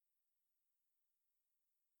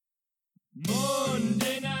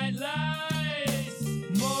Monday Night Lights,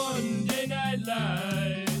 Monday Night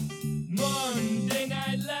Lights, Monday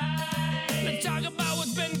Night Lights. Let's talk about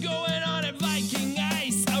what's been going on at Viking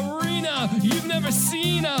Ice Arena. You've never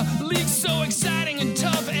seen a league so exciting and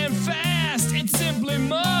tough and fast. It simply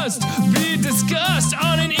must be discussed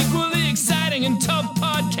on an equally exciting and tough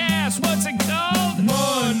podcast. What's it called?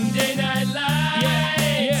 Monday Night Lights.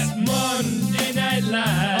 Yeah. Monday Night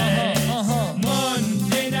Lights.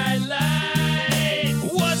 Monday Night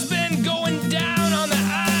Lights. What's been going down on the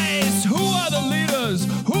ice? Who are the leaders?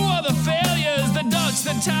 Who are the failures? The Ducks,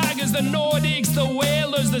 the Tigers, the Nordiques, the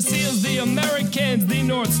Whalers, the Seals, the Americans, the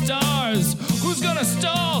North Stars. Who's gonna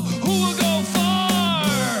stall? Who will go far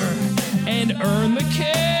and earn the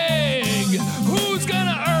keg? Who's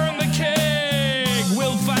gonna earn the keg?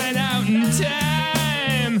 We'll find out in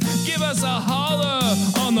time. Give us a holler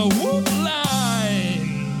on the whoop line.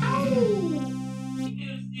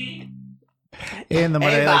 And the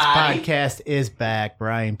Monday Nights podcast is back.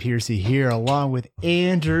 Brian Piercy here, along with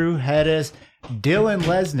Andrew Hedges, Dylan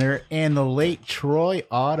Lesnar, and the late Troy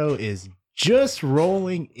Otto is just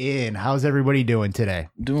rolling in. How's everybody doing today?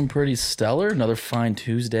 Doing pretty stellar. Another fine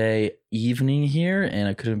Tuesday evening here, and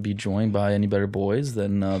I couldn't be joined by any better boys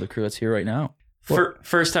than the crew that's here right now.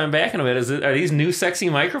 First time back in a bit. Are these new sexy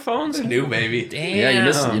microphones? New, baby. Damn.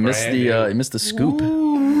 Yeah, you missed the scoop.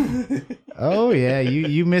 Oh yeah,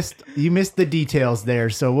 you missed the details there.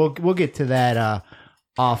 So we'll get to that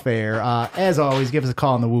off air. As always, give us a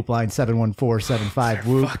call on the Whoop line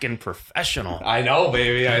 714-75-WHOOP. Fucking professional. I know,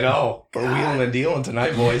 baby. I know. We're wheeling and dealing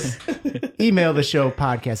tonight, boys. Email the show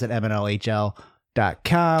podcast at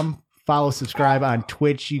mnlhl.com. Follow, subscribe on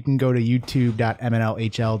Twitch. You can go to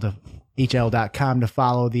youtube.mnlhl.com to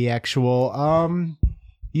follow the actual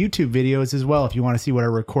YouTube videos as well if you want to see what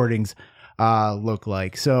our recordings look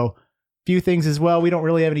like. So few things as well. We don't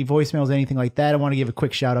really have any voicemails, anything like that. I want to give a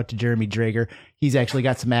quick shout out to Jeremy Drager. He's actually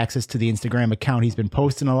got some access to the Instagram account. He's been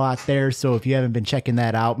posting a lot there. So if you haven't been checking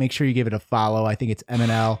that out, make sure you give it a follow. I think it's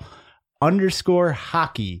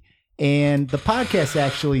MNL_hockey. And the podcast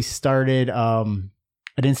actually started an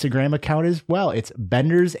Instagram account as well. It's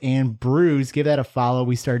Benders and Brews. Give that a follow.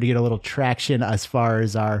 We started to get a little traction as far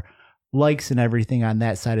as our likes and everything on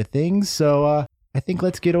that side of things. So I think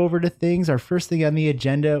let's get over to things. Our first thing on the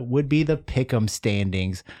agenda would be the Pick'em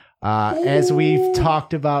standings. As we've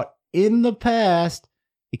talked about in the past,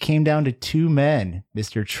 it came down to two men,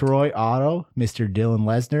 Mr. Troy Otto, Mr. Dylan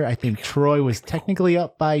Lesnar. I think Troy was technically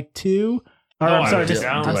up by 2.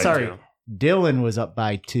 Dylan was up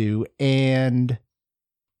by 2, and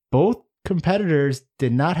both competitors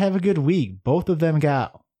did not have a good week. Both of them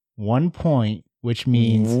got 1 point, which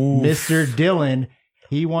means Mr. Dylan,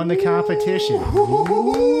 he won the competition.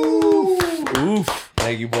 Oof.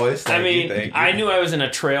 Thank you, boys. Thank you. I knew I was in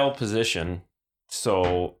a trail position,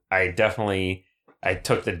 so I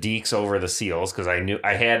took the Deeks over the Seals because I knew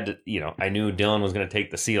Dylan was going to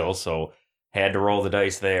take the Seals, so had to roll the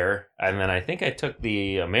dice there. And then I think I took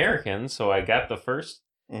the Americans, so I got the first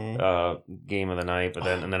game of the night, but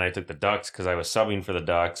then I took the Ducks because I was subbing for the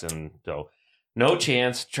Ducks, and so no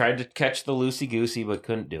chance. Tried to catch the loosey-goosey, but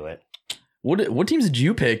couldn't do it. What teams did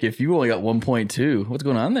you pick if you only got 1.2? What's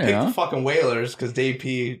going on there? Pick the fucking Whalers because Dave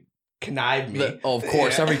P connived me. Of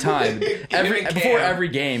course, every time. Before every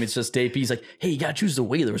game, it's just Dave P's like, hey, you got to choose the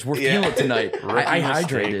Whalers. We're feeling it tonight. I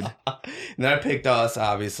hydrated. And then I picked us,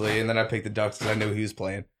 obviously, and then I picked the Ducks because I knew he was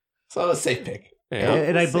playing. So it was a safe pick. Yeah.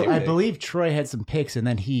 And I believe Troy had some picks, and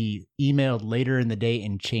then he emailed later in the day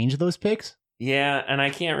and changed those picks. Yeah, and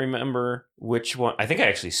I can't remember which one. I think I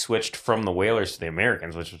actually switched from the Whalers to the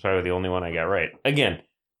Americans, which was probably the only one I got right. Again,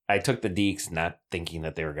 I took the Deeks not thinking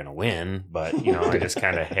that they were going to win, but, I just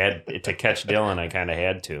kind of had to catch Dylan. I kind of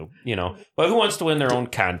had to, But who wants to win their own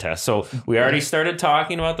contest? So we already started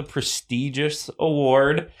talking about the prestigious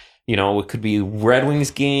award. It could be Red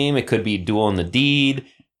Wings game. It could be Duel in the D.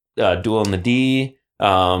 But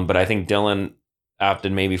I think Dylan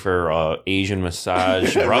opted maybe for Asian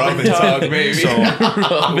massage rub and tug, baby. So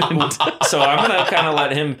I'm gonna kind of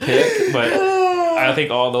let him pick, but I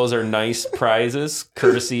think all those are nice prizes,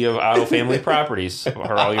 courtesy of Otto Family Properties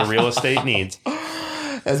for all your real estate needs.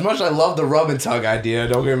 As much as I love the rub and tug idea,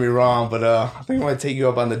 don't get me wrong, but I think I'm going to take you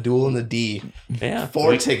up on the Duel in the D. Yeah.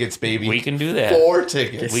 4 tickets, baby. We can do that. 4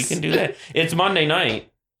 tickets. We can do that. It's Monday night.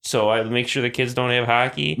 So I make sure the kids don't have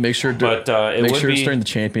hockey. Make sure it's during the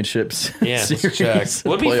championships. Yeah, it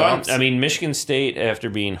would be fun. I mean, Michigan State, after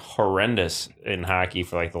being horrendous in hockey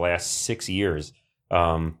for like the last 6 years,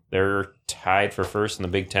 they're tied for first in the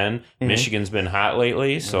Big Ten. Mm-hmm. Michigan's been hot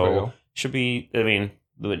lately, so should be. I mean,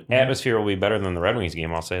 the atmosphere will be better than the Red Wings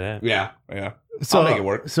game. I'll say that. Yeah. So I'll make it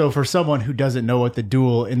work. So for someone who doesn't know what the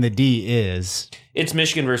duel in the D is, It's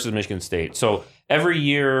Michigan versus Michigan State. So every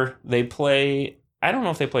year they play, I don't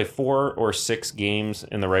know if they play 4 or 6 games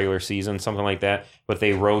in the regular season, something like that, but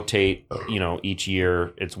they rotate, each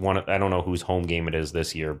year. It's one, I don't know whose home game it is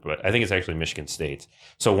this year, but I think it's actually Michigan State's.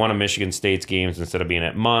 So one of Michigan State's games, instead of being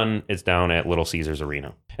at Munn, it's down at Little Caesars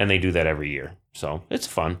Arena. And they do that every year. So it's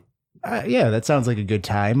fun. yeah, that sounds like a good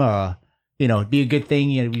time. It'd be a good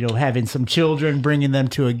thing, having some children, bringing them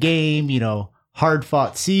to a game, hard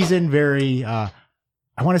fought season, very,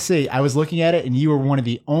 I want to say I was looking at it and you were one of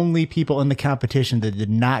the only people in the competition that did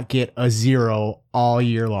not get a 0 all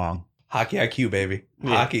year long. Hockey IQ, baby.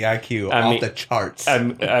 Yeah. Hockey IQ I off mean- the charts.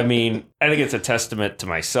 I mean, I think it's a testament to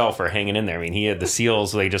myself for hanging in there. I mean, he had the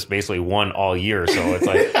Seals, they just basically won all year. So it's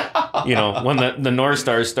like, when the North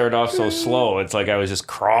Stars started off so slow, it's like I was just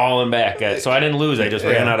crawling back. So I didn't lose. I just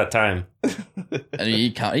ran out of time. And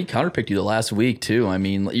he counterpicked you the last week too. I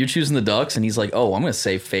mean, you're choosing the Ducks, and he's like, "Oh, I'm going to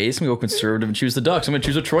save face. I'm going to go conservative and choose the Ducks. I'm going to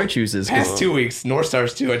choose what Troy chooses." Past 2 weeks, North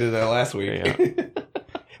Stars too. I did that last week. Yeah.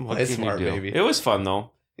 What Play can you smart, do? baby. It was fun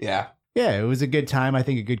though. Yeah. Yeah, it was a good time. I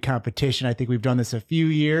think a good competition. I think we've done this a few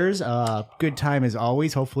years. Good time as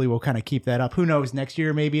always. Hopefully we'll kind of keep that up. Who knows? Next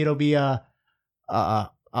year, maybe it'll be a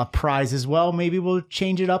prize as well. Maybe we'll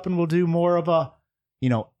change it up and we'll do more of a,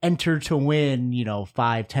 enter to win,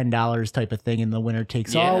 $5-10 type of thing, and the winner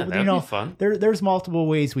takes all. That'd be fun. There's multiple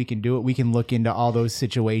ways we can do it. We can look into all those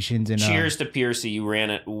situations. And Cheers to Piercy. You ran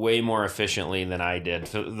it way more efficiently than I did.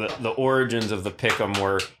 So the origins of the pick'em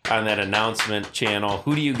were on that announcement channel.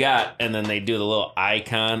 Who do you got? And then they do the little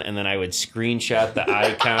icon, and then I would screenshot the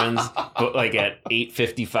icons, but like at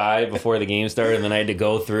 8:55 before the game started, and then I had to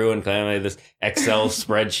go through and kind of like this Excel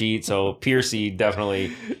spreadsheet. So Piercy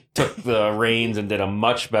definitely took the reins and did a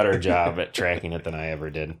much better job at tracking it than I ever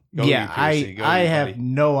did. Go yeah, you, Piercy. Go I you, have buddy.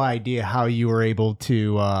 no idea how you were able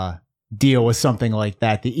to deal with something like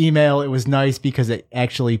that. The email, it was nice because it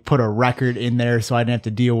actually put a record in there, so I didn't have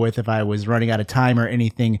to deal with if I was running out of time or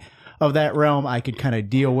anything of that realm. I could kind of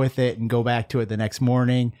deal with it and go back to it the next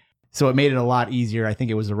morning. So it made it a lot easier. I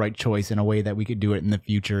think it was the right choice in a way that we could do it in the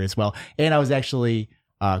future as well. And I was actually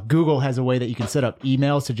Google has a way that you can set up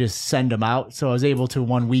emails to just send them out. So I was able to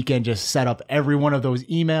one weekend just set up every one of those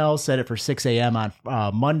emails, set it for 6 a.m. on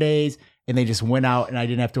Mondays, and they just went out and I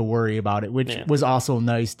didn't have to worry about it, which was also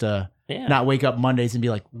nice to not wake up Mondays and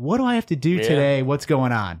be like, what do I have to do today? What's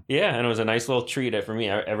going on? Yeah, and it was a nice little treat for me.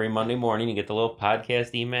 Every Monday morning, you get the little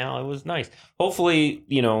podcast email. It was nice.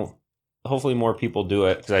 Hopefully more people do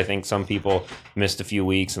it, because I think some people missed a few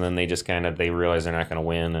weeks and then they just they realize they're not going to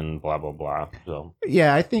win and blah, blah, blah. So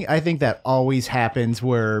Yeah, I think that always happens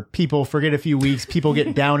where people forget a few weeks, people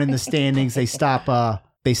get down in the standings, they stop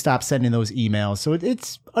sending those emails. So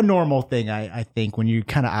it's a normal thing. I think when you're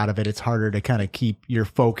kind of out of it, it's harder to kind of keep your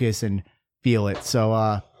focus and feel it.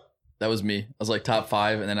 So That was me. I was like top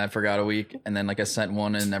 5, and then I forgot a week, and then I sent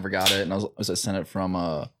one and never got it, and I sent it from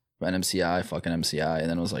NMCI, fucking MCI, and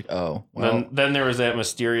then it was like, oh, well. Then there was that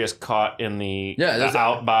mysterious caught in the there's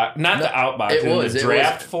outbox, the outbox, it in was, the it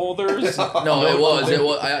draft was. folders. No, it was.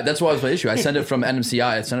 That's what was my issue. I sent it from NMCI.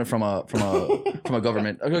 I sent it from a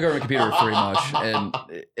government computer, pretty much, and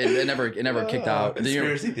it never kicked out.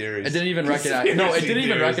 Conspiracy theories. It didn't even recognize. No, it didn't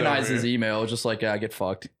even Conspiracy recognize theories his email. It was just like, get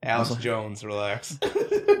fucked. Alex Jones, relax.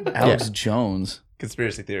 Alex Jones.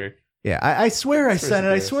 Conspiracy theory. yeah, I swear I sent it.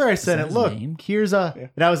 I swear I sent that it. his Look, name? here's and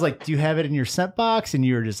I was like, do you have it in your sent box? And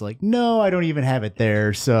you were just like, no, I don't even have it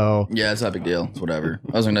there. So Yeah, it's not a big deal. It's whatever.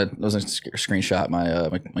 I was gonna screenshot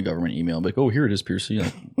my government email, like, oh, here it is, Piercy.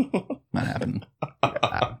 Like, not happening.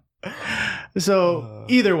 So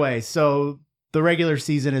either way, so the regular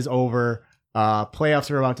season is over. Playoffs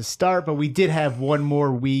are about to start, but we did have one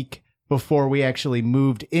more week before we actually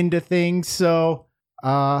moved into things. So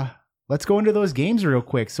let's go into those games real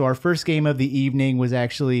quick. So our first game of the evening was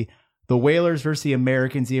actually the Whalers versus the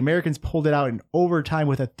Americans. The Americans pulled it out in overtime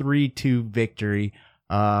with a 3-2 victory.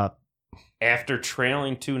 After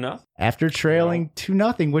trailing 2-0. After trailing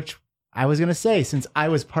 2-0, which I was going to say, since I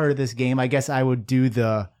was part of this game, I guess I would do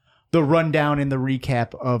the rundown and the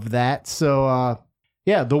recap of that. So,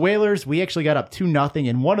 yeah, the Whalers, we actually got up 2-0,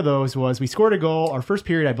 and one of those was we scored a goal. Our first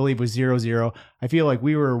period, I believe, was 0-0. I feel like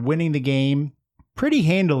we were winning the game pretty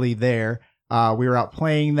handily there. We were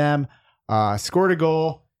outplaying them, scored a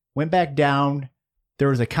goal, went back down. There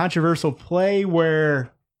was a controversial play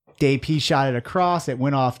where Dave P shot it across. It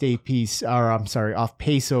went off off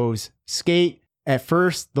Peso's skate. At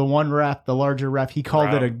first, the larger ref, he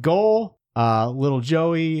called it a goal. Little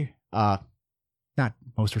Joey, not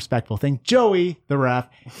most respectful thing, Joey, the ref,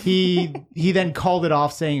 he then called it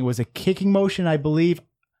off, saying it was a kicking motion, I believe.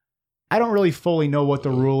 I don't really fully know what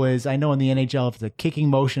the rule is. I know in the NHL, if it's a kicking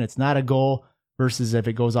motion, it's not a goal, versus if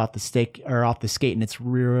it goes off the stick or off the skate and it's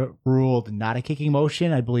ruled not a kicking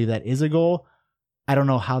motion, I believe that is a goal. I don't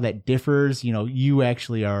know how that differs. You know, you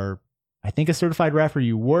actually are, I think, a certified ref, or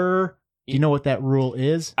you were. Do you know what that rule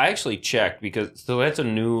is? I actually checked because that was a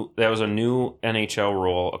new NHL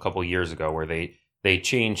rule a couple years ago where they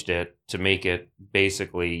changed it to make it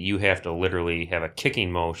basically you have to literally have a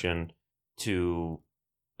kicking motion to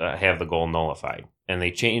have the goal nullified, and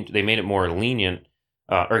they made it more lenient.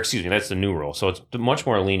 That's the new rule. So it's much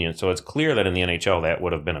more lenient. So it's clear that in the NHL that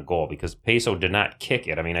would have been a goal because Peso did not kick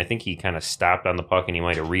it. I mean, I think he kind of stopped on the puck and he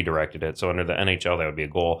might have redirected it. So under the NHL, that would be a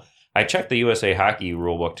goal. I checked the USA Hockey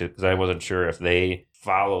rulebook because I wasn't sure if they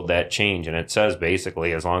followed that change, and it says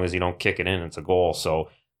basically as long as you don't kick it in, it's a goal. So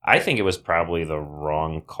I think it was probably the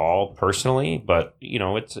wrong call personally, but you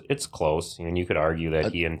know it's close. I mean, you could argue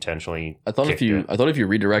that he intentionally. I thought if you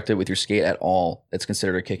redirect it with your skate at all, it's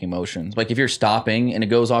considered a kicking motion. Like if you're stopping and it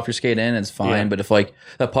goes off your skate in, it's fine. Yeah. But if like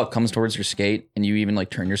that puck comes towards your skate and you even like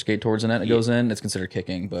turn your skate towards the net and it goes in, it's considered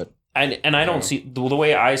kicking. But and I don't see the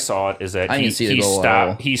way I saw it is that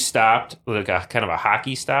he stopped like a kind of a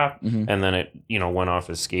hockey stop, and then it went off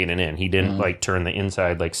his skate and in. He didn't like turn the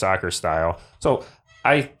inside like soccer style. So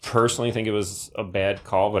I personally think it was a bad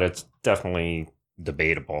call, but it's definitely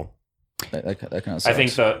debatable. That kind of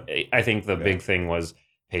sucks. I think the big thing was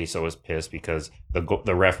Peso was pissed because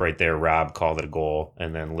the ref right there, Rob, called it a goal,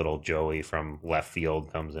 and then little Joey from left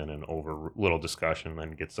field comes in and little discussion,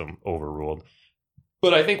 then gets them overruled.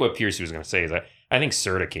 But I think what Piercy was going to say is that I think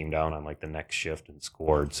Serta came down on like the next shift and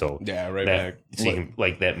scored. So back.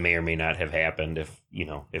 Like that may or may not have happened if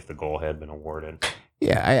the goal had been awarded.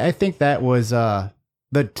 Yeah, I think that was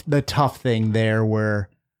the tough thing there where,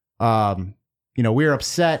 we were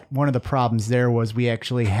upset. One of the problems there was we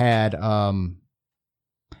actually had,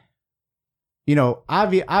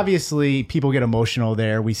 obviously people get emotional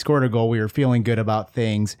there. We scored a goal. We were feeling good about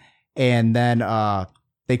things. And then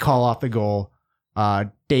they call off the goal.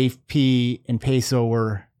 Dave P and Peso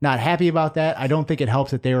were not happy about that. I don't think it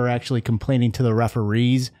helps that they were actually complaining to the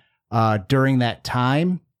referees during that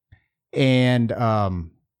time. And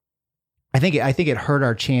I think it hurt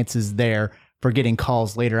our chances there for getting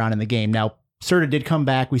calls later on in the game. Now, Serta did come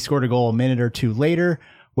back. We scored a goal a minute or two later,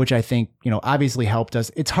 which I think, obviously helped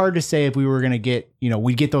us. It's hard to say if we were going to get,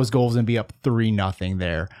 we'd get those goals and be up 3-0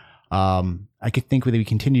 there. I could think that we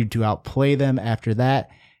continued to outplay them after that.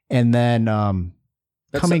 And then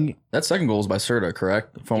that second goal was by Serta,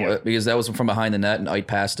 correct? Because that was from behind the net and Ike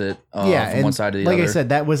passed it from one side to the other. Like I said,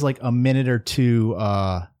 that was like a minute or two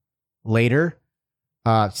later.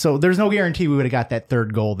 So there's no guarantee we would have got that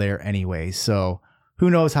third goal there anyway. So who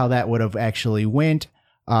knows how that would have actually went.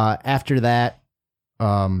 After that,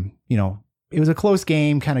 it was a close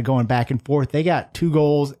game, kind of going back and forth. They got 2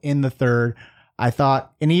 goals in the third. I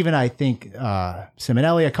thought, and even I think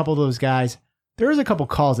Simonelli, a couple of those guys, there was a couple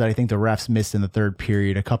calls that I think the refs missed in the third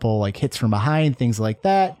period, a couple like hits from behind, things like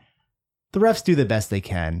that. The refs do the best they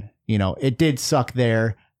can. It did suck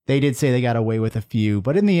there. They did say they got away with a few,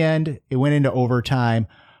 but in the end, it went into overtime.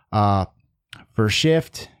 First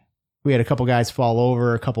shift, we had a couple guys fall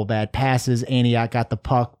over, a couple bad passes. Antioch got the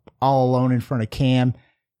puck all alone in front of Cam.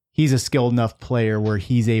 He's a skilled enough player where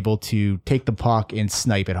he's able to take the puck and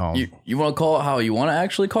snipe it home. You want to call it how you want to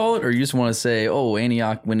actually call it, or you just want to say, oh,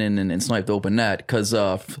 Antioch went in and sniped the open net? Because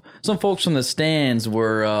some folks from the stands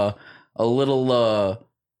were a little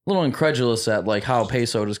incredulous at like how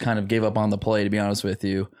Peso just kind of gave up on the play, to be honest with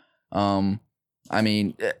you. I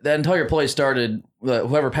mean, that entire play started,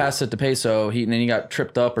 whoever passed it to Peso, then he got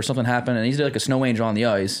tripped up or something happened, and he's like a snow angel on the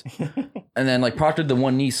ice. And then like Proctor did the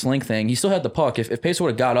one knee sling thing. He still had the puck. If Peso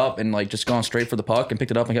would have got up and like just gone straight for the puck and picked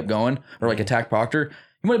it up and kept going, or like attacked Proctor,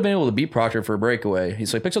 he might have been able to beat Proctor for a breakaway. He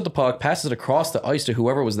picks up the puck, passes it across the ice to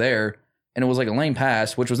whoever was there, and it was like a lane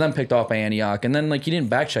pass, which was then picked off by Antioch. And then like he didn't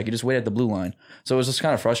back check, he just waited at the blue line. So it was just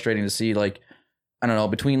kind of frustrating to see, like, I don't know,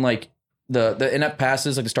 between like the inept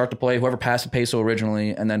passes, like to start the play, whoever passed to Peso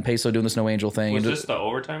originally, and then Peso doing the snow angel thing. Was this the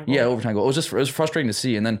overtime goal? Yeah, overtime goal. It was frustrating to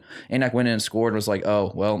see. And then Antioch went in and scored and was like,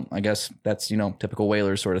 oh, well, I guess that's, typical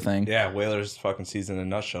Whalers sort of thing. Yeah, Whalers fucking season in a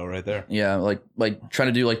nutshell right there. Yeah, like trying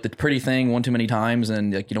to do like the pretty thing one too many times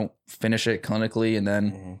and like you don't finish it clinically and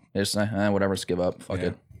then it's whatever, just give up. Fuck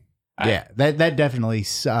it. Yeah, that definitely,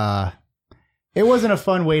 it wasn't a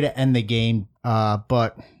fun way to end the game,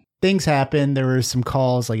 but things happened. There were some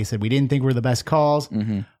calls. Like I said, we didn't think were the best calls,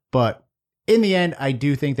 but in the end, I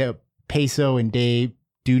do think that Peso and Dave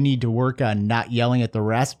do need to work on not yelling at the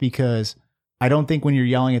refs, because I don't think when you're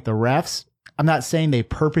yelling at the refs, I'm not saying they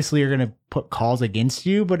purposely are going to put calls against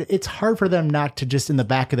you, but it's hard for them not to just in the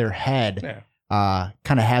back of their head kind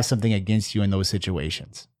of have something against you in those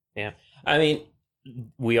situations. Yeah. I mean,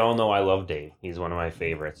 we all know I love Dave. He's one of my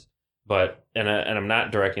favorites. But, and I'm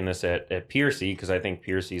not directing this at Piercy, because I think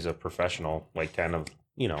Piercy's a professional, like kind of,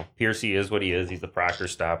 you know, Piercy is what he is. He's the Proctor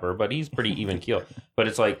stopper, but he's pretty even keel. But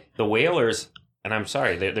it's like the Whalers, and I'm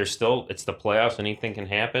sorry, they're still, it's the playoffs, anything can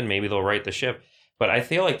happen. Maybe they'll right the ship. But I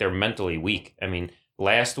feel like they're mentally weak. I mean,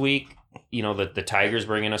 last week, you know, the Tigers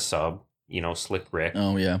bring in a sub, you know, Slick Rick.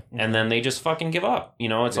 Oh, yeah. And then they just fucking give up. You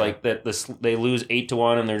know, it's like that they lose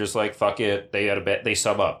 8-1 and they're just like, fuck it. They had a bet, they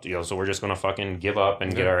sub up, you know, so we're just going to fucking give up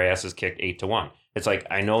and get our asses kicked 8-1. It's like,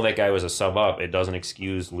 I know that guy was a sub up. It doesn't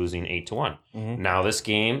excuse losing 8-1. Now this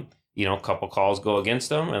game, you know, a couple calls go against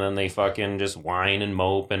them and then they fucking just whine and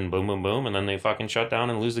mope and boom, boom, boom. And then they fucking shut down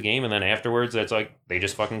and lose the game. And then afterwards, it's like, they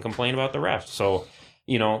just fucking complain about the refs. So,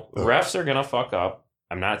 you know, refs are going to fuck up.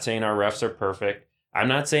 I'm not saying our refs are perfect. I'm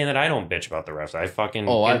not saying that I don't bitch about the refs. I fucking...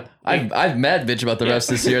 Oh, I've mad bitch about the refs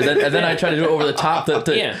this year. And then I try to do it over the top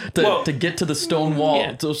to get to the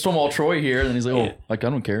Stonewall Troy here. And then he's like, like, I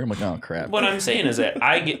don't care. I'm like, oh, crap. What I'm saying is that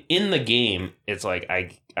I get in the game, it's like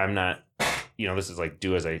I'm not, you know, this is like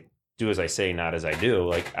do as I say, not as I do.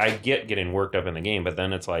 Like, I get getting worked up in the game, but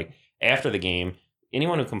then it's like after the game,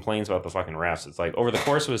 anyone who complains about the fucking refs, it's like over the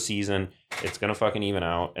course of a season, it's going to fucking even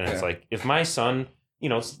out. And it's like, if my son, you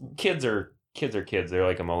know, kids are kids. They're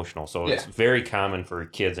like emotional. So it's very common for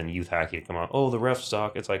kids in youth hockey to come out, oh, the refs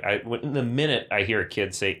suck. It's like, in the minute I hear a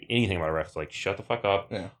kid say anything about refs, like, shut the fuck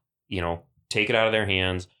up. Yeah. You know, take it out of their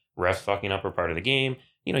hands. Refs fucking up are part of the game.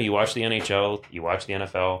 You know, you watch the NHL, you watch the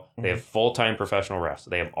NFL, they have full-time professional refs.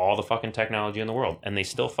 They have all the fucking technology in the world, and they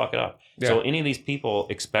still fuck it up. Yeah. So any of these people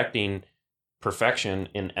expecting perfection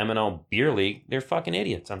in MNL Beer League, they're fucking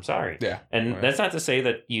idiots. I'm sorry. Yeah. And that's not to say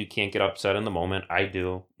that you can't get upset in the moment. I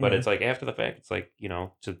do. But it's like after the fact, it's like, you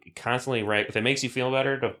know, to constantly if it makes you feel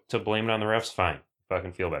better to blame it on the refs, fine.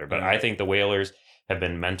 Fucking feel better. But I think the Whalers have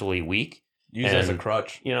been mentally weak. Use it as a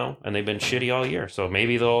crutch. You know, and they've been shitty all year. So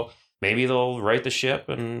maybe they'll right the ship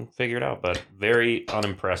and figure it out. But very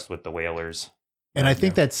unimpressed with the Whalers. And I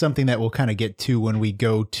think that's something that we'll kind of get to when we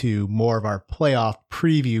go to more of our playoff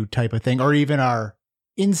preview type of thing, or even our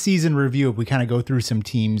in-season review if we kind of go through some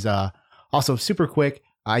teams. Also, super quick,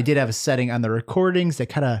 I did have a setting on the recordings that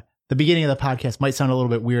kind of, the beginning of the podcast might sound a little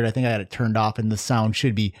bit weird. I think I had it turned off and the sound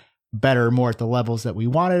should be better, more at the levels that we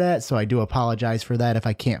wanted at. So I do apologize for that if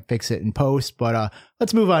I can't fix it in post. But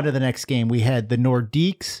let's move on to the next game. We had the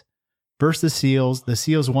Nordiques versus the Seals. The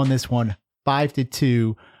Seals won this one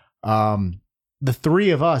 5-2. The three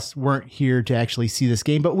of us weren't here to actually see this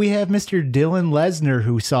game, but we have Mr. Dylan Lesnar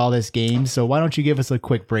who saw this game. So why don't you give us a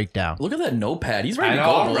quick breakdown? Look at that notepad. He's ready to go.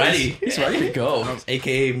 Already. He's ready to go.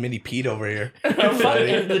 AKA Mini Pete over here. I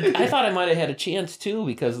thought I might have had a chance too,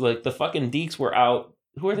 because like the fucking Deeks were out.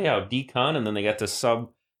 Who are they out? Decon, and then they got to sub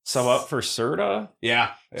up for Serta.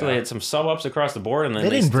 Yeah. So they had some sub ups across the board, and then they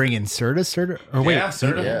didn't bring in Serta. Or wait,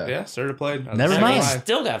 Serta. Yeah, Serta played. Never mind. They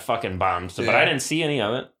still got fucking bombed, but I didn't see any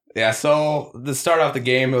of it. Yeah, so to start off the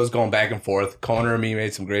game, it was going back and forth. Conor and me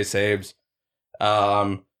made some great saves.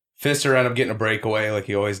 Fister ended up getting a breakaway like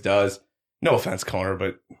he always does. No offense, Conor,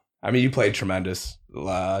 but I mean, you played tremendous.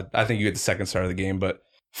 I think you get the second start of the game, but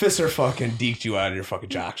Fister fucking deked you out of your fucking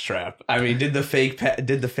jockstrap. I mean, did the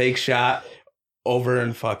fake shot over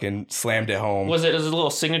and fucking slammed it home. Was it a little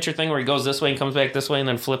signature thing where he goes this way and comes back this way and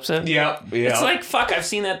then flips it? Yeah. It's like, fuck, I've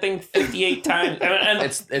seen that thing 58 times. And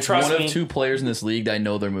it's one of two players in this league that I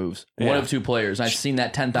know their moves. Yeah. One of two players. I've seen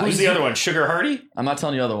that 10,000. Who's the other one? Sugar Hardy? I'm not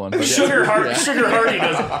telling you the other one. Sugar Hardy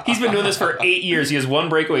does. He's been doing this for 8 years. He has one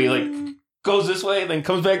breakaway. He like goes this way, then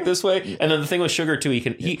comes back this way. And then the thing with Sugar too,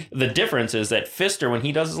 the difference is that Fister, when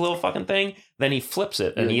he does his little fucking thing, then he flips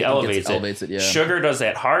it and he elevates it. Yeah. Sugar does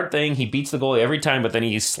that hard thing. He beats the goalie every time, but then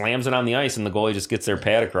he slams it on the ice and the goalie just gets their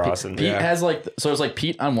pad across. Pete has there's like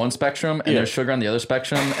Pete on one spectrum and there's Sugar on the other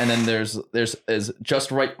spectrum, and then there's just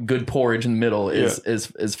right good porridge in the middle is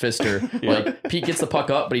Fister. Like Pete gets the puck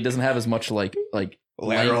up, but he doesn't have as much like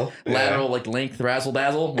lateral like length razzle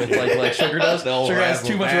dazzle with like Sugar does. Sugar has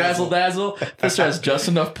too much razzle dazzle. Fister has just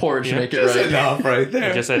enough porridge to make it right. Enough right there.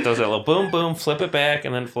 He just does that little boom boom, flip it back,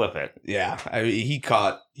 and then flip it. Yeah, I mean, he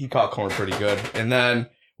caught Conor pretty good, and then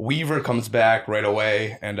Weaver comes back right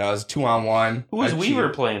away and does 2-on-1. Who was Weaver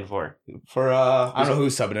playing for? For I don't know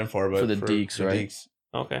who's subbing in for, but for the Deeks, right? Deeks.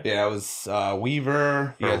 Okay. Yeah, it was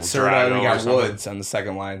Weaver. You had Serta, and we got Woods on the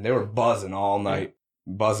second line. They were buzzing all night,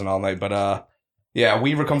 but yeah,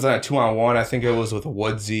 Weaver comes on at 2-on-1. I think it was with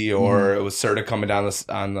Woodsy or it was Serta coming down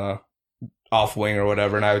on off wing or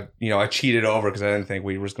whatever, and I cheated over because I didn't think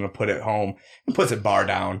we was going to put it home, and puts it bar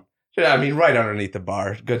down. I mean, right underneath the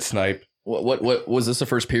bar. Good snipe. What was this the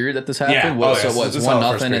first period that this happened? Yeah. So This what's is all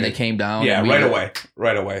 1-0 first and they period. came down? Yeah, and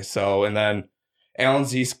right away. So, and then Alan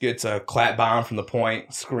Zeese gets a clap bomb from the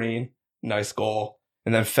point screen. Nice goal.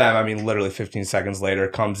 And then Fem, I mean, literally 15 seconds later,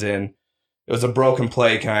 comes in. It was a broken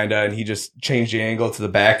play, kind of, and he just changed the angle to the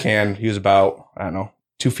backhand. He was about,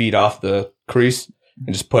 2 feet off the crease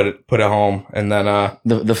and just put it home. And then,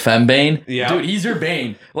 The Fem Bane? Yeah. Dude, he's your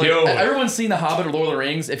Bane. Like, Dude. everyone's seen The Hobbit or Lord of the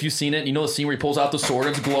Rings. If you've seen it, you know the scene where he pulls out the sword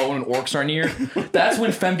and it's glowing and orcs are near. That's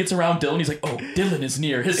when Fem gets around Dylan. He's like, oh, Dylan is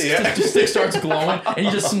near. His stick starts glowing and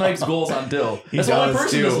he just snipes goals on Dill. That's the only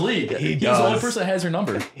person in this league. He's the only person that has your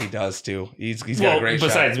number. he does, too. He's got a great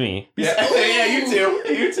besides shot. me. Yeah, you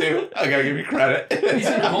too. I got to give you credit. He's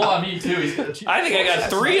got a goal on me, too. He's got a cheat. I think I got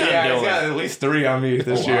 3 on Yeah, he's Dylan. got at least 3 on me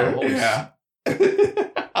this wow. year. Holy Yeah.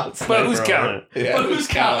 But who's counting? Yeah, But who's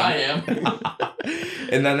counting? I am.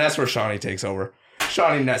 And then that's where Shawnee takes over.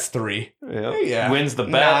 Shawnee nets 3. Yeah. Wins the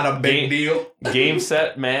bet. Not a big deal. Game,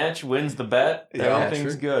 set, match, wins the bet. Yeah,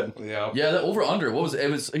 Everything's sure. good. Yeah. Yeah, the over under. What was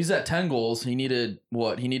it? He's at 10 goals. He needed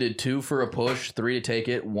what? He needed 2 for a push, 3 to take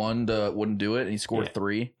it, 1 to wouldn't do it, and he scored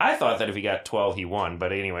 3. I thought that if he got 12, he won.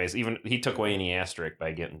 But anyways, even he took away any asterisk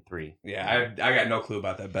by getting 3. Yeah, I got no clue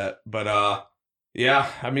about that bet. But yeah,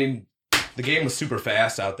 I mean, the game was super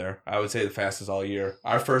fast out there. I would say the fastest all year.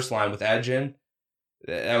 Our first line with Edge in,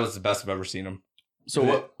 that was the best I've ever seen him.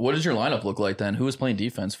 So what does your lineup look like then? Who was playing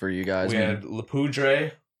defense for you guys? We had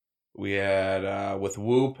Lepudre, we had with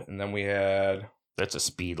Whoop, and then we had That's a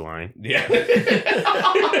speed line. yeah. Then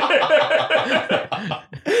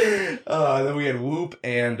we had Whoop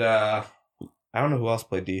and I don't know who else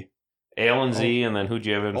played D. Alan Z, and then who'd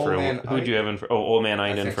you have in for? Old Man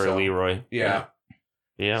Einen think for so. Leroy. Yeah.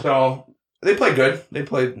 Yeah. So they played good. They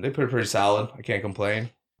played pretty solid. I can't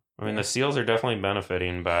complain. I mean, the Seals are definitely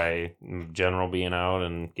benefiting by General being out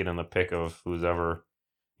and getting the pick of who's ever,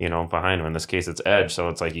 behind him. In this case, it's Edge. So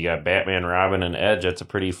it's like you got Batman, Robin, and Edge. That's a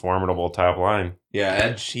pretty formidable top line. Yeah,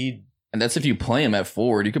 Edge, and that's if you play him at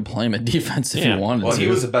forward. You could play him at defense if Yeah. you wanted well, to. he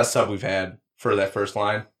was the best sub we've had for that first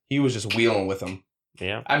line. He was just wheeling with them.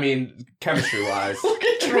 Yeah. I mean, chemistry wise. Look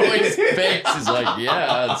at Troy's face. He's like,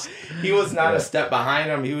 yeah. He was not a step behind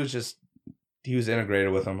him. He was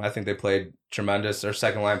integrated with them. I think they played tremendous. Their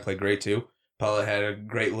second line played great too. Pella had a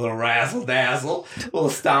great little razzle dazzle, little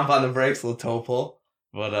stomp on the brakes, little toe pull.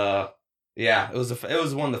 But yeah, it was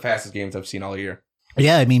one of the fastest games I've seen all year.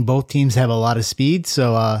 Yeah, I mean, both teams have a lot of speed,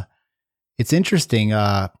 so it's interesting.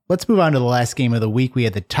 Let's move on to the last game of the week. We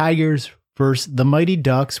had the Tigers versus the Mighty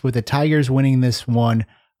Ducks, with the Tigers winning this one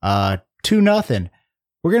 2-0.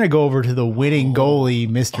 We're going to go over to the winning goalie,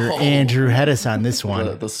 Mr. Andrew Hedis, on this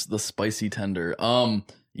one. The spicy tender.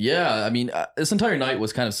 Yeah, I mean, this entire night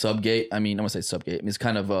was kind of subgate. I mean, I want to say subgate. I mean, it's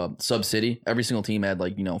kind of sub city. Every single team had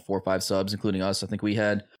 4 or 5 subs, including us. I think we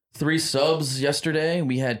had 3 subs yesterday.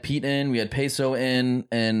 We had Pete in, we had Peso in,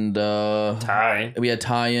 and Ty. we had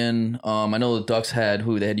Ty in. I know the Ducks had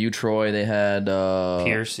who? They had you, Troy. They had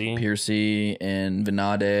Piercy and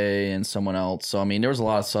Venade and someone else. So I mean, there was a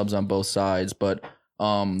lot of subs on both sides. But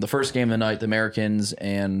the first game of the night, the Americans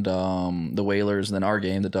and the Whalers, and then our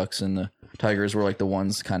game, the Ducks and the Tigers, were the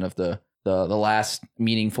ones kind of the last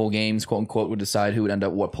meaningful games, quote unquote, would decide who would end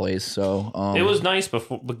up what place. So it was nice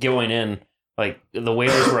before going in. The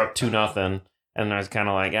Whalers were up 2-0, and I was kind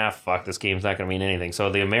of like, fuck, this game's not going to mean anything.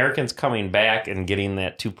 So the Americans coming back and getting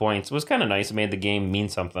that 2 points was kind of nice. It made the game mean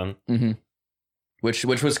something. Mm-hmm. Which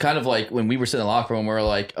was kind of like when we were sitting in the locker room, we were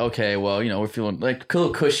like, okay, well, we're feeling a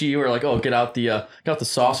little cushy. We're like, oh, get out the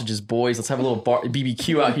sausages, boys. Let's have a little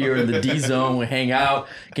BBQ out here in the D zone. We hang out.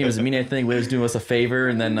 Game doesn't mean anything. Whalers doing us a favor,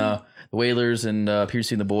 and then the Whalers and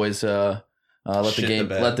Piercy and the boys let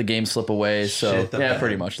the game slip away. So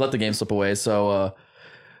pretty much let the game slip away. So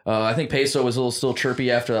I think Peso was a little still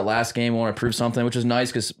chirpy after that last game. Want to prove something, which is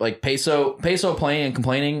nice because Peso playing and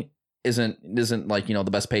complaining isn't the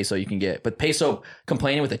best Peso you can get. But Peso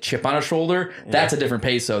complaining with a chip on his shoulder, that's a different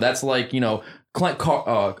Peso. That's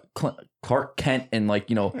Clark Kent and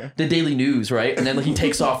the Daily News, right? And then he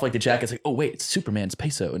takes off the jacket. It's like, oh wait, it's Superman's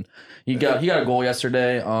Peso. And he got a goal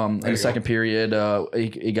yesterday in the second period.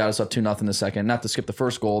 He got us up 2-0 in the second. Not to skip the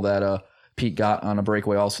first goal that Pete got on a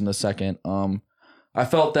breakaway also in the second. I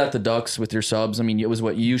felt that the Ducks with your subs, I mean, it was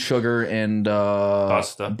you, Sugar, and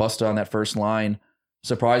Busta on that first line.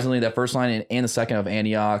 Surprisingly, that first line and the second of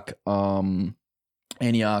Antioch, Bauer,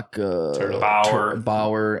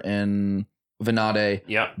 and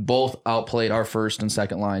Venade, both outplayed our first and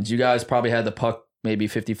second lines. You guys probably had the puck maybe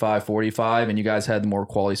 55-45, and you guys had the more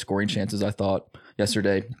quality scoring chances, I thought.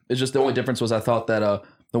 yesterday. It's just the only difference was I thought that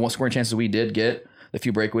the one scoring chances we did get, the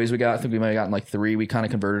few breakaways we got, I think we might have gotten like 3. We kind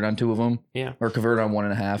of converted on 2 of them. Yeah. Or converted on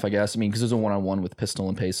 1.5, I guess. I mean, because there's a 1-on-1 with Pistol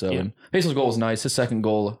and Peso. Yeah. And Peso's goal was nice. His second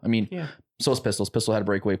goal, I mean, Yeah. so was Pistol's. Pistol had a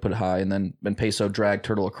breakaway, put it high, and then Peso dragged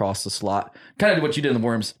Turtle across the slot. Kind of did what you did in the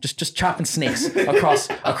Worms, just chopping snakes across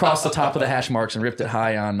the top of the hash marks and ripped it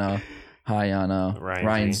high on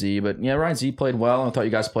Ryan Z. But yeah, Ryan Z played well. I thought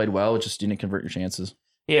you guys played well. It just didn't convert your chances.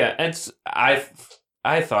 Yeah,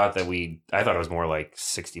 I thought it was more like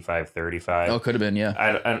 65-35. Oh, could have been,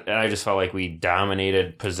 yeah. I just felt like we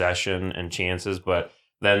dominated possession and chances, but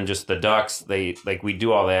then just the Ducks, we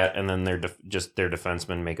do all that, and then their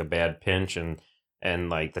defensemen make a bad pinch, and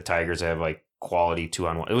like the Tigers have like quality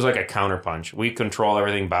 2-on-1. It was like a counter punch. We control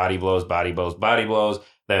everything, body blows.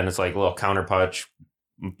 Then it's like a little counter punch,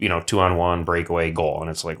 2-on-1 breakaway goal, and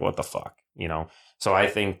it's like, what the fuck, So I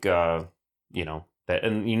think that,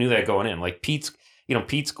 and you knew that going in, like Pete's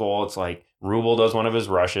goal. It's like Rubel does one of his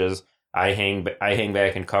rushes. I hang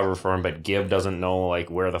back and cover for him, but Gibb doesn't know like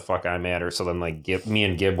where the fuck I'm at, or so then like me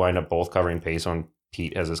and Gibb wind up both covering Peso, and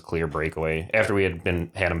Pete has his clear breakaway after we had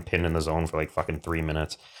him pinned in the zone for like fucking 3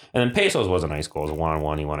 minutes. And then Peso's was a nice goal. It was a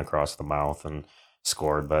 1-on-1. He went across the mouth and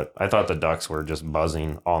scored. But I thought the Ducks were just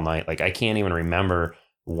buzzing all night. Like I can't even remember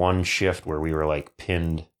one shift where we were like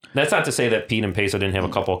pinned. That's not to say that Pete and Peso didn't have a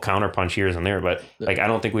couple of counter punch here's and there, but like I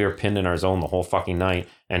don't think we were pinned in our zone the whole fucking night.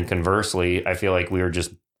 And conversely, I feel like we were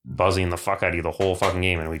just buzzing the fuck out of you the whole fucking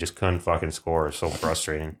game, and we just couldn't fucking score. It's so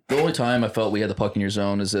frustrating. The only time I felt we had the puck in your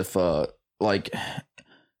zone is if like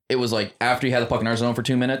it was like after you had the puck in our zone for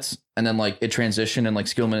 2 minutes, and then like it transitioned and like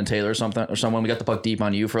Skillman and Taylor or someone, we got the puck deep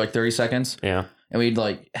on you for like 30 seconds. Yeah. And we'd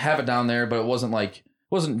like have it down there, but it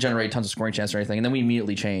wasn't generating tons of scoring chances or anything. And then we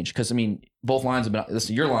immediately changed because I mean both lines have been this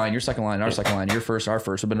your line, your second line, our second line, your first, our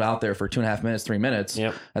first have been out there for 2.5 minutes, 3 minutes.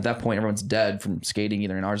 Yep. At that point, everyone's dead from skating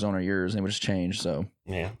either in our zone or yours, and it would just change. So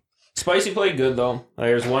yeah. Spicy played good though.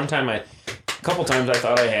 There's one time a couple times I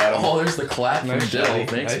thought I had him. Oh, there's the clap from Dill.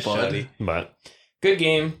 Thanks, Nice bud. shotty. But good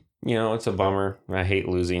game. It's a bummer. I hate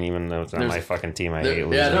losing, even though it's not my fucking team. I hate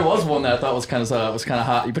losing. Yeah, there was one that I thought was kind of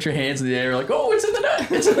hot. You put your hands in the air, like, oh, it's in the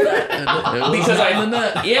net. It's in the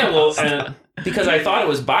net. Because I thought it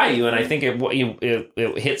was by you, and I think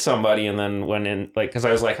it hit somebody, and then went in. Like, because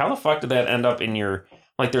I was like, how the fuck did that end up in your?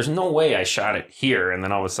 Like, there's no way I shot it here, and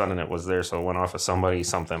then all of a sudden it was there, so it went off of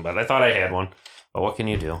something. But I thought I had one. But what can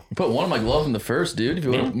you do? You put one of my gloves in the first, dude. If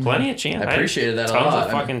you plenty of chances. I appreciated that a lot. lot. Tons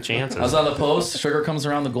of fucking chances. I was on the post. Sugar comes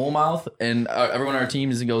around the goal mouth, and everyone on our team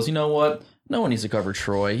goes, you know what? No one needs to cover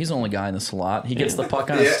Troy. He's the only guy in the slot. He gets the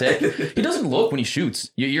puck on his stick. He doesn't look when he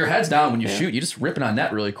shoots. Your head's down when you shoot. You just rip it on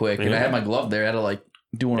net really quick. And I had my glove there. I had to like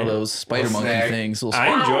do one of those spider monkey things.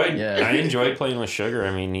 I enjoyed playing with Sugar.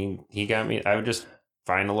 I mean, he got me. I would just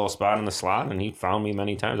find a little spot in the slot, and he found me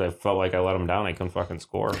many times. I felt like I let him down. I couldn't fucking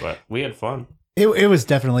score, but we had fun. It was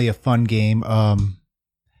definitely a fun game.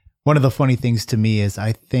 One of the funny things to me is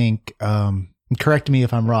I think, correct me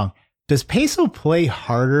if I'm wrong, does Peso play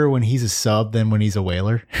harder when he's a sub than when he's a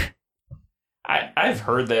Whaler? I've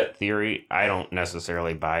heard that theory. I don't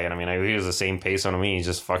necessarily buy it. I mean, he was the same Peso to me. He's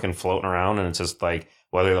just fucking floating around, and it's just like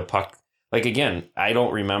whether the puck. Like again, I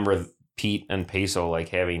don't remember Pete and Peso like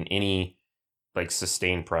having any like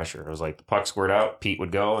sustained pressure. It was like the puck squared out, Pete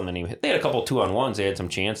would go, and then they had a couple 2-on-1s. They had some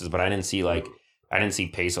chances, but I didn't see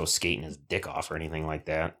Peso skating his dick off or anything like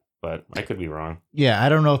that. But I could be wrong. Yeah, I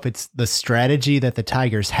don't know if it's the strategy that the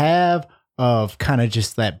Tigers have of kind of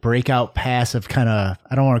just that breakout pass of kind of,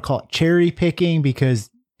 I don't want to call it cherry picking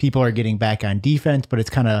because people are getting back on defense, but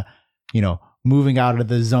it's kind of, moving out of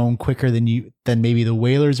the zone quicker than maybe the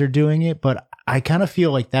Whalers are doing it. But I kind of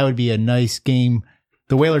feel like that would be a nice game.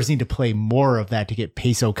 The Whalers need to play more of that to get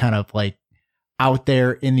Peso kind of like out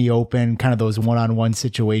there in the open, kind of those one-on-one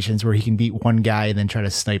situations where he can beat one guy and then try to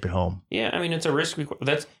snipe it home. Yeah, I mean, it's a risk.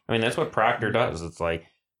 That's what Proctor does. It's like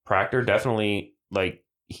Proctor definitely, like,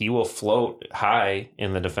 he will float high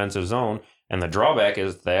in the defensive zone, and the drawback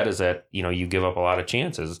is that you give up a lot of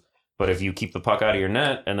chances. But if you keep the puck out of your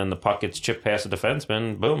net and then the puck gets chipped past the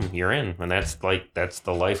defenseman, boom, you're in. And that's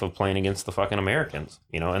the life of playing against the fucking Americans,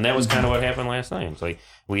 And that was kind of what happened last night. It's like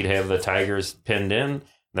we'd have the Tigers pinned in,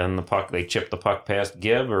 then they chip the puck past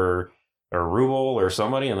Gibb or Rubel or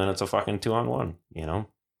somebody, and then it's a fucking 2-on-1,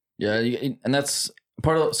 Yeah, and that's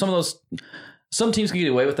part of some of those. Some teams can get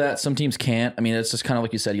away with that. Some teams can't. I mean, it's just kind of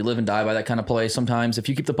like you said, you live and die by that kind of play. Sometimes if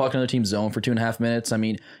you keep the puck in another team's zone for 2.5 minutes, I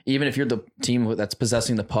mean, even if you're the team that's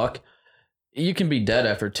possessing the puck, you can be dead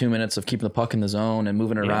after 2 minutes of keeping the puck in the zone and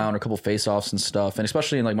moving it around, or a couple face-offs and stuff. And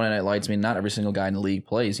especially in like Monday Night Lights, I mean, not every single guy in the league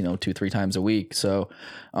plays, 2-3 times a week. So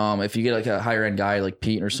if you get like a higher end guy like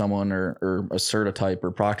Pete or someone or a Serta type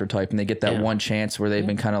or Proctor type, and they get that one chance where they've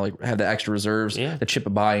been kind of like have the extra reserves to chip it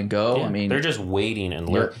by and go. I mean, they're just waiting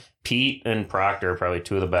and Pete and Proctor are probably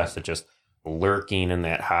two of the best at just lurking in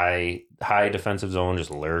that high defensive zone, just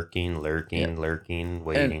lurking, waiting.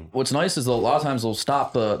 And what's nice is a lot of times they'll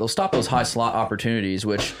stop those high slot opportunities,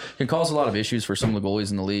 which can cause a lot of issues for some of the goalies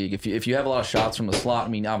in the league. If you have a lot of shots from the slot, I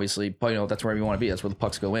mean, obviously, that's where you want to be. That's where the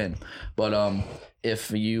pucks go in. But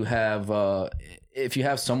if you have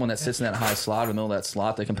someone that sits in that high slot, in the middle of that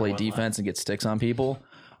slot, that can play defense and get sticks on people,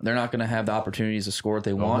 they're not going to have the opportunities to score what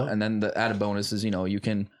they want. And then the added bonus is,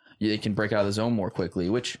 they can break out of the zone more quickly,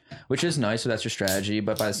 which is nice. So that's your strategy.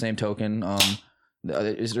 But by the same token,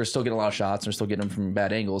 they're still getting a lot of shots. They're still getting them from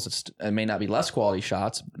bad angles. It may not be less quality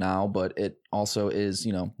shots now, but it also is,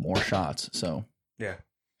 more shots. So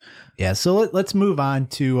yeah. So let's move on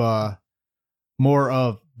to more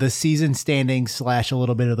of the season standings / a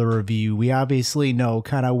little bit of the review. We obviously know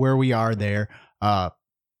kind of where we are there.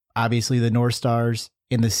 Obviously the North Stars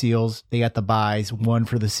and the Seals, they got the buys, 1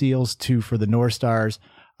 for the Seals, 2 for the North Stars.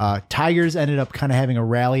 Tigers ended up kind of having a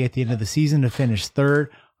rally at the end of the season to finish 3rd.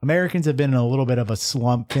 Americans have been in a little bit of a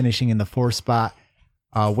slump, finishing in the 4th spot.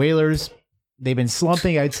 Whalers, they've been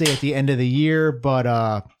slumping, I'd say, at the end of the year,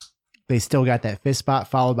 but they still got that 5th spot,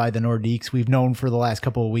 followed by the Nordiques. We've known for the last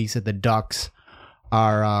couple of weeks that the Ducks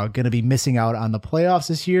are going to be missing out on the playoffs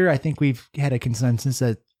this year. I think we've had a consensus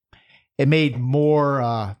that it made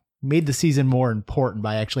the season more important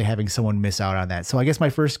by actually having someone miss out on that. So I guess my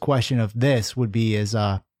first question of this would be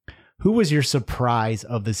who was your surprise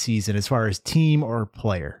of the season as far as team or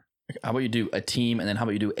player? How about you do a team, and then how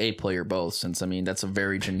about you do a player both? Since, I mean, that's a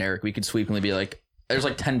very generic. We could sweepingly be like, there's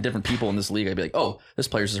like 10 different people in this league. I'd be like, oh, this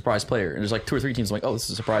player's a surprise player. And there's like 2 or 3 teams like, oh, this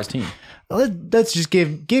is a surprise team. Let's just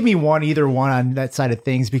give me either one on that side of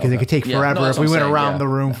things, because it could take forever if we went around the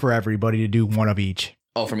room for everybody to do one of each.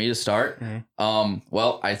 Oh, for me to start? Mm-hmm.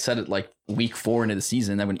 Well, I said it like week 4 into the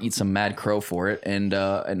season. I would eat some mad crow for it. And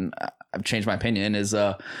I've changed my opinion, is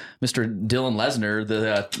Mr. Dylan Lesnar,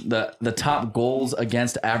 the top goals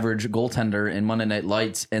against average goaltender in Monday Night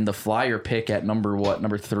Lights, and the flyer pick at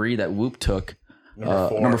number 3 that Whoop took.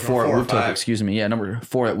 Number four at Whoop took, excuse me. Yeah, number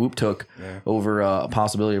 4 at Whoop took over a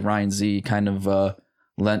possibility of Ryan Z, kind of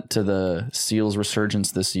lent to the Seals'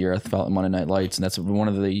 resurgence this year, I felt, in Monday Night Lights. And that's one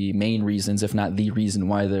of the main reasons, if not the reason,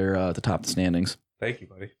 why they're at the top of the standings. Thank you,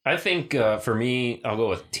 buddy. I think for me, I'll go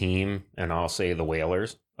with team, and I'll say the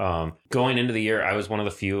Whalers. Going into the year, I was one of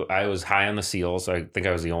the few. I was high on the Seals. I think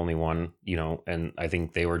I was the only one, and I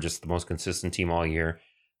think they were just the most consistent team all year.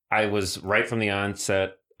 I was right from the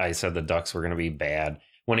onset. I said the Ducks were going to be bad.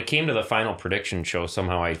 When it came to the final prediction show,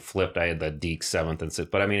 somehow I flipped. I had the Deeks 7th and 6th.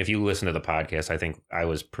 But I mean, if you listen to the podcast, I think I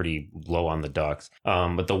was pretty low on the Ducks.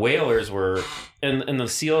 But the Whalers were, and the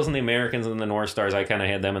Seals and the Americans and the North Stars, I kind of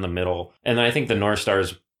had them in the middle. And I think the North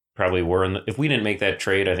Stars probably were if we didn't make that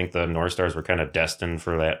trade, I think the North Stars were kind of destined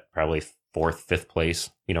for that probably 4th, 5th place.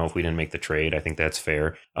 If we didn't make the trade, I think that's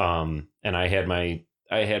fair. And I had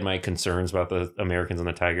my concerns about the Americans and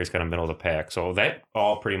the Tigers kind of middle of the pack. So that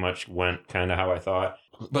all pretty much went kind of how I thought.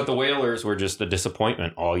 But the Whalers were just a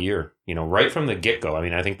disappointment all year, right from the get-go. I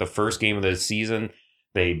mean, I think the first game of the season,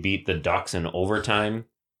 they beat the Ducks in overtime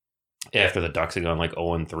after the Ducks had gone like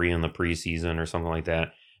 0-3 in the preseason or something like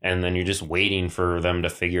that. And then you're just waiting for them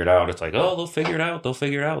to figure it out. It's like, oh, they'll figure it out.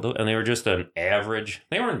 And they were just an average.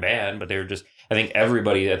 They weren't bad, but they were just, I think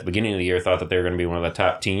everybody at the beginning of the year thought that they were going to be one of the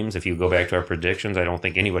top teams. If you go back to our predictions, I don't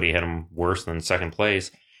think anybody had them worse than 2nd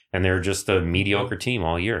place. And they're just a mediocre team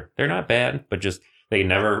all year. They're not bad, but just they could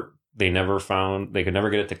never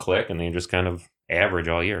get it to click, and they just kind of average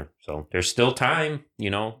all year. So there's still time,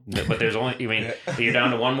 but there's only, you're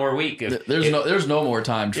down to 1 more week. There's no more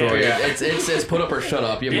time, Troy. Yeah. It's put up or shut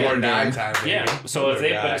up. You have more time. Yeah. So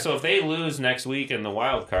if they lose next week in the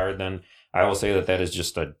wild card, then I will say that is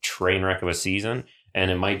just a train wreck of a season. And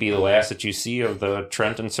it might be the last that you see of the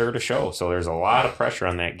Trent and Serta show. So there's a lot of pressure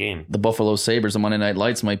on that game. The Buffalo Sabres on Monday Night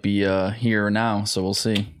Lights might be here now, so we'll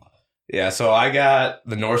see. Yeah, so I got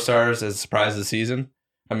the North Stars as a surprise of the season.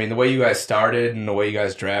 I mean, the way you guys started and the way you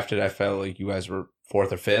guys drafted, I felt like you guys were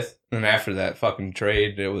 4th or 5th. And after that fucking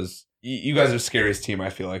trade, it was... You guys are the scariest team, I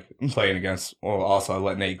feel like, I'm playing against. Well, also, I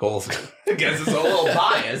let Nate goals against us, a little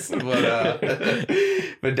biased.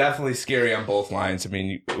 But definitely scary on both lines. I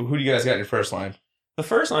mean, who do you guys got in your first line? The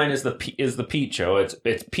first line is the Pete show.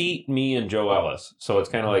 It's Pete, me, and Joe Ellis. So it's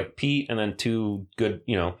kind of like Pete and then two good,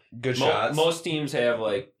 good shots. Most teams have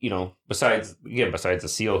besides the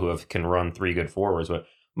Seal who can run three good forwards, but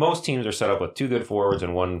most teams are set up with two good forwards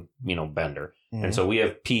and one, bender. Mm-hmm. And so we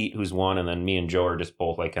have Pete who's one, and then me and Joe are just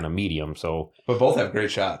both like kind of medium. So, but both have great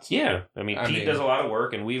shots. Yeah, Pete does a lot of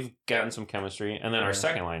work, and we've gotten some chemistry. And then our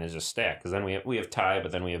second line is just stacked because then we have Ty,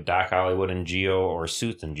 but then we have Doc Hollywood and Gio, or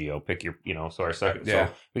Suits and Gio. Pick your, So our second, so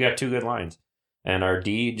we got two good lines, and our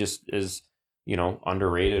D just is.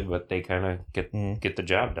 Underrated, but they kind of get the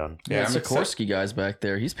job done. Yeah, Sikorsky guy's back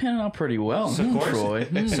there. He's panning out pretty well. Troy.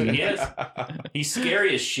 So he's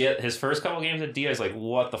scary as shit. His first couple games at D, I was like,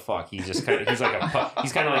 what the fuck? He's just kind of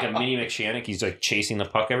he's kind of like a mini McShannock. He's like chasing the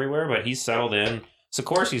puck everywhere, but he's settled in.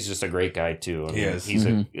 Sikorsky's just a great guy too. He is. He's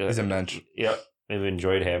he's a mensch. Yep. I've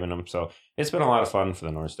enjoyed having him. So it's been a lot of fun for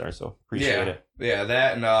the North Star. So appreciate it. Yeah,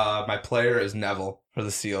 that and my player is Neville for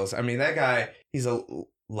the Seals. That guy, he's a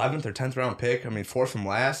 11th or 10th round pick. Fourth from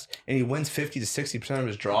last, and he wins 50 to 60% of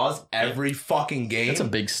his draws every fucking game. That's a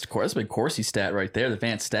big Corsi stat right there. The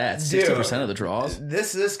advanced stats, 60% of the draws.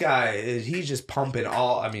 This guy he's just pumping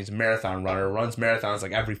all. He's a marathon runner, runs marathons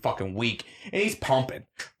like every fucking week, and he's pumping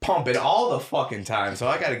all the fucking time. So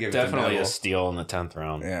I got to give definitely it a steal in the 10th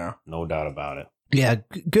round. Yeah, no doubt about it. Yeah,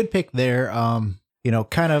 good pick there.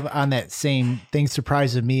 Kind of on that same thing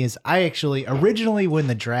surprises me is I actually originally when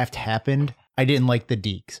the draft happened, I didn't like the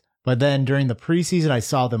Deeks. But then during the preseason, I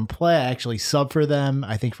saw them play. I actually subbed for them,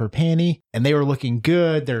 I think for Panny, and they were looking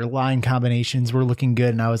good. Their line combinations were looking good.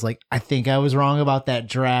 And I was like, I think I was wrong about that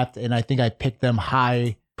draft. And I think I picked them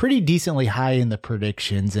high, pretty decently high in the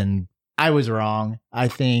predictions. And I was wrong. I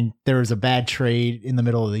think there was a bad trade in the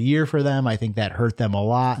middle of the year for them. I think that hurt them a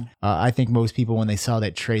lot. I think most people, when they saw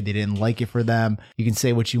that trade, they didn't like it for them. You can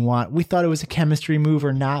say what you want. We thought it was a chemistry move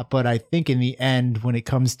or not, but I think in the end, when it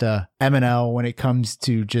comes to MNL, when it comes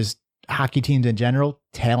to just hockey teams in general,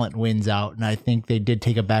 talent wins out. And I think they did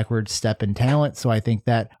take a backward step in talent. So I think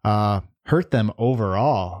that hurt them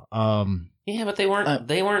overall. Yeah, but they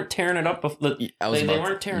weren't tearing it up. They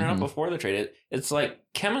weren't tearing it up before the trade. It's like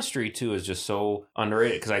chemistry too is just so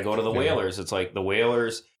underrated because I go to the Whalers. It's like the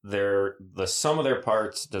Whalers, the sum of their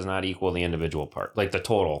parts does not equal the individual part, like the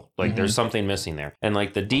total. Like there's something missing there. And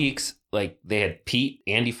like the Deeks, like they had Pete,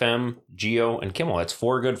 Andy Fem, Gio, and Kimmel. That's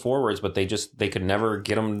four good forwards, but they could never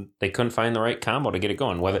get them. They couldn't find the right combo to get it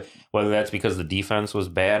going. Whether that's because the defense was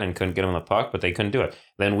bad and couldn't get them the puck, but they couldn't do it.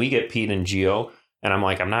 Then we get Pete and Gio. And I'm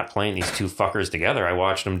like, I'm not playing these two fuckers together. I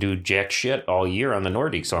watched them do jack shit all year on the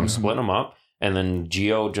Nordique. So I'm splitting them up. And then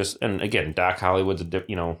Gio and again, Doc Hollywood's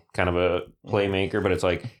kind of a playmaker, but it's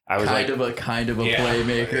like, I was kind of a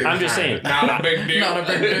playmaker. I'm just saying. Not a big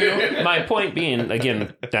deal. My point being,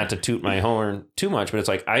 again, not to toot my horn too much, but it's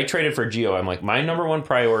like, I traded for Gio. I'm like, my number one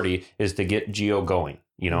priority is to get Gio going.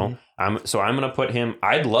 I'm going to put him.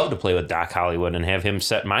 I'd love to play with Doc Hollywood and have him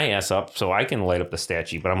set my ass up so I can light up the stat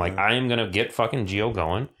sheet. But I'm like, I am going to get fucking Gio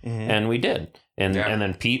going, and we did. And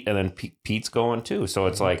then Pete's going too. So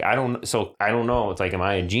it's like I don't know. It's like, am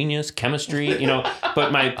I a genius? Chemistry,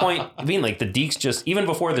 But my point being, like the Deeks just even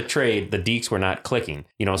before the trade, the Deeks were not clicking,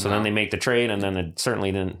 So then they make the trade, and then it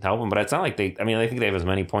certainly didn't help them. But it's not like I think they have as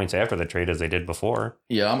many points after the trade as they did before.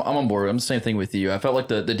 Yeah, I'm on board. I'm the same thing with you. I felt like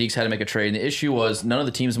the Deeks had to make a trade. And the issue was none of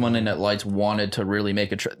the teams Monday Night Lights wanted to really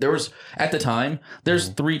make a trade. There was at the time there's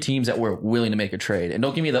three teams that were willing to make a trade. And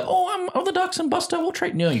don't give me I'm the Ducks and Busta. We'll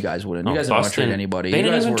trade. No, you guys wouldn't. You guys didn't want to trade anybody. They you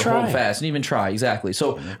guys didn't even holding fast. Didn't even try. Exactly.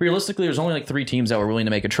 So realistically, there's only like three teams that were willing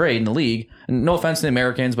to make a trade in the league. And no offense to the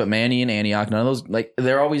Americans, but Manny and Antioch, none of those, like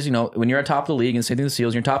they're always, when you're at top of the league, and same thing with the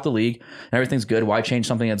Seals, you're top of the league and everything's good. Why change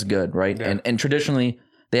something that's good, right? Yeah. And traditionally,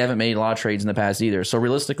 they haven't made a lot of trades in the past either. So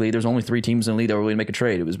realistically, there's only three teams in the league that were willing to make a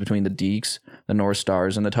trade. It was between the Deeks, the North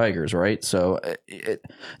Stars, and the Tigers, right? So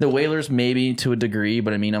the Whalers maybe to a degree,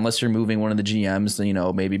 but unless you're moving one of the GMs,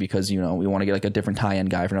 then, maybe because, we want to get like a different high-end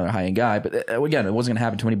guy for another high-end guy. But again, it wasn't going to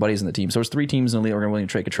happen to anybody in the team. So there's three teams in the league that were willing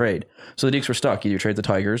to make a trade. So the Deeks were stuck. Either you trade the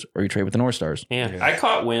Tigers or you trade with the North Stars. Yeah. I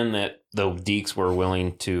caught wind that the Deeks were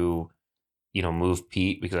willing to, move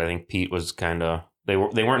Pete because I think Pete was kind of... They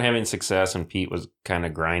weren't having success, and Pete was kind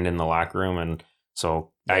of grinding the locker room, and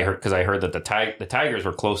so I heard that the Tigers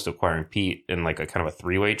were close to acquiring Pete in like a kind of a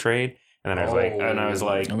three-way trade, and then I was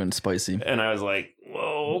like, I went spicy, and I was like,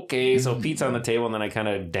 whoa, okay, so Pete's on the table, and then I kind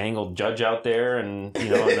of dangled Judge out there, and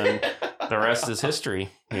and then the rest is history,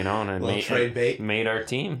 and it made our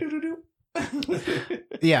team.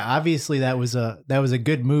 Yeah, obviously that was a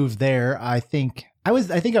good move there. I think I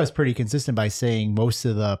was pretty consistent by saying most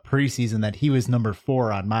of the preseason that he was number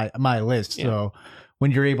 4 on my list. Yeah. So when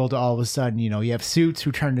you're able to all of a sudden, you have Suits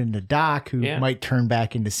who turned into Doc, who Yeah. might turn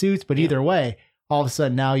back into Suits, but Yeah. either way, all of a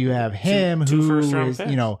sudden now you have him two who first-round is,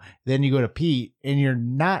 picks. then you go to Pete, and you're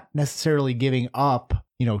not necessarily giving up,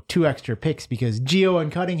 2 extra picks, because Gio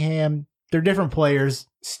and Cunningham, they're different players.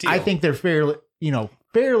 Steal. I think they're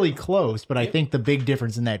fairly close, but I think the big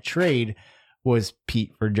difference in that trade was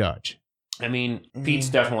Pete for Judge. I mean, Pete's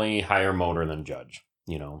definitely higher motor than Judge.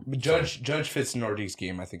 Judge fits Nordique's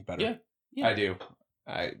game, I think, better. Yeah. I do.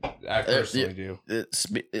 I personally do.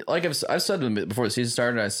 Like I've said before the season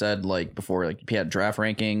started, I said before he had draft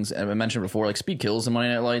rankings, and I mentioned before speed kills in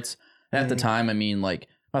Monday Night Lights. And at the time, I mean, I'm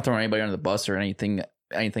not throwing anybody under the bus or anything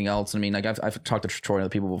else. I mean, I've talked to Troy and other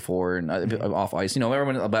people before, and off ice,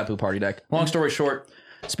 everyone at a Bapu party deck. Long story short,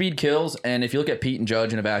 speed kills, and if you look at Pete and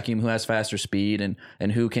Judge in a vacuum, who has faster speed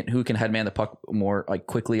and who can headman the puck more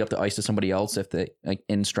quickly up the ice to somebody else if they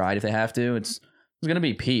in stride if they have to, it's going to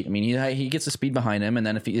be Pete. I mean, he gets the speed behind him, and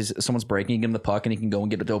then if someone's breaking, you give him the puck, and he can go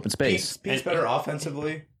and get it to open space. Pete's better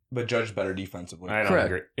offensively, but Judge better defensively. I don't Correct.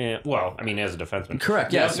 agree. Yeah, well, I mean, as a defenseman.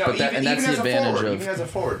 Correct. Yes, No, but that's even the as a advantage forward, of. even as a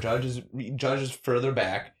forward, Judge is further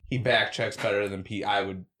back. He back checks better than Pete. I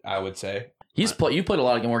would say. You played a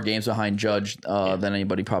lot more games behind Judge than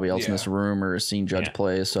anybody probably else in this room or seen Judge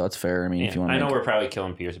play, so that's fair. I mean, if you want to, I know we're probably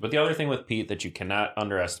killing Pearson, but the other thing with Pete that you cannot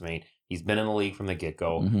underestimate, he's been in the league from the get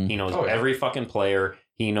go. Mhm. He knows every fucking player.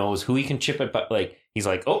 He knows who he can chip it by. He's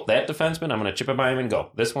like, oh, that defenseman, I'm going to chip it by him and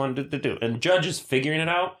go. This one, do. And Judge is figuring it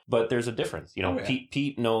out, but there's a difference.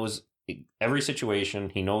 Pete knows every situation.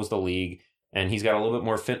 He knows the league, and he's got a little bit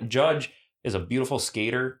more fit. Judge is a beautiful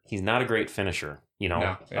skater. He's not a great finisher.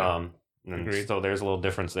 No, yeah. And Agreed. so there's a little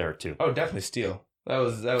difference there too. Oh, definitely steal. That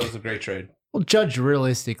was a great trade. Well, Judge,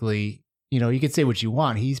 realistically, you could say what you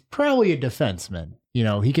want. He's probably a defenseman.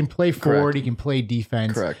 He can play forward. Correct. He can play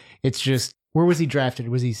defense. correct. It's just, where was he drafted?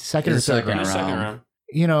 Was he second or He's third second round? round.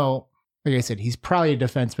 Second round. Like I said, he's probably a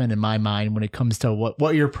defenseman in my mind when it comes to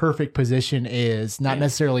what your perfect position is. Not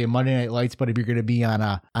necessarily a Monday Night Lights, but if you're going to be on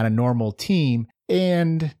a normal team.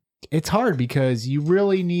 And it's hard because you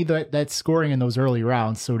really need that scoring in those early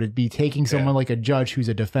rounds. So to be taking someone like a Judge who's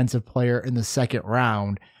a defensive player in the second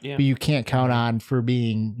round, Yeah. but you can't count on for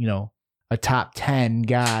being, a top 10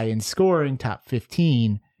 guy in scoring, top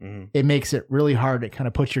 15, it makes it really hard to kind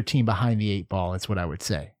of put your team behind the 8 ball. That's what I would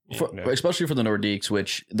say. Especially for the Nordiques,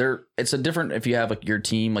 which it's a different if you have your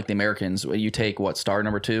team like the Americans, you take star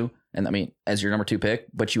number 2, and I mean as your number 2 pick,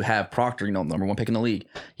 but you have Proctor, number 1 pick in the league.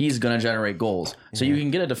 He's going to generate goals, so you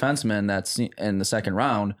can get a defenseman that's in the second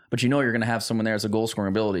round, but you're going to have someone there as a goal scoring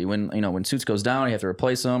ability. When Suits goes down, you have to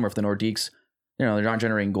replace them, or if the Nordiques, they're not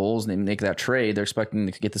generating goals and they make that trade, they're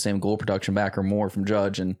expecting to get the same goal production back or more from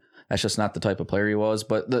Judge, and that's just not the type of player he was.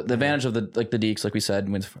 But the advantage of the Deeks, like we said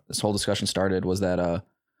when this whole discussion started, was that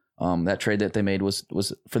that trade that they made was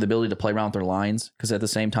for the ability to play around with their lines, because at the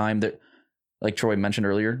same time that, like Troy mentioned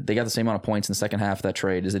earlier, they got the same amount of points in the second half of that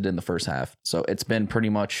trade as they did in the first half. So it's been pretty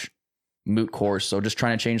much moot course. So just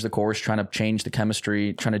trying to change the course, trying to change the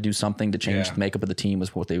chemistry, trying to do something to change the makeup of the team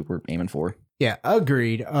was what they were aiming for. Yeah,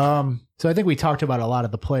 agreed. So I think we talked about a lot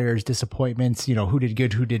of the players' disappointments, who did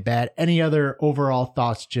good, who did bad. Any other overall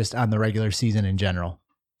thoughts just on the regular season in general?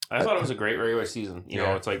 I thought it was a great regular season.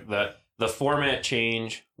 It's like the format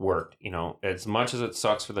change worked. As much as it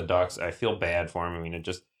sucks for the Ducks, I feel bad for them. I mean,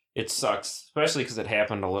 it sucks, especially because it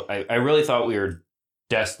happened a little. I really thought we were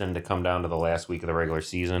destined to come down to the last week of the regular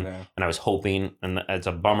season, and I was hoping, and it's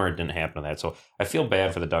a bummer it didn't happen to that. So I feel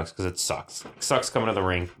bad for the Ducks because it sucks. It sucks coming to the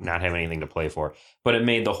rink, not having anything to play for. But it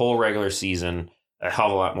made the whole regular season a hell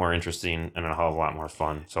of a lot more interesting and a hell of a lot more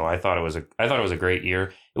fun. So I thought it was a great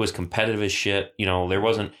year. It was competitive as shit. There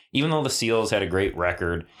wasn't, even though the Seals had a great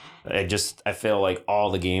record, I feel like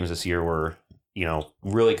all the games this year were,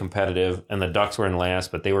 really competitive, and the Ducks were in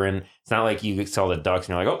last, but they were in, it's not like you saw the Ducks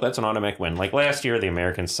and you're like, oh, that's an automatic win. Like last year, the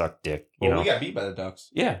Americans sucked dick. We got beat by the Ducks.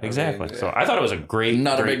 Yeah, exactly. So I thought it was a great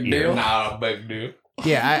Not a big year. deal. Not a big deal.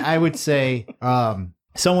 Yeah, I would say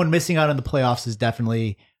someone missing out on the playoffs is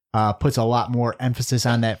definitely puts a lot more emphasis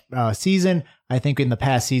on that season. I think in the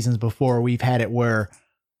past seasons before, we've had it where,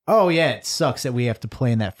 oh yeah, it sucks that we have to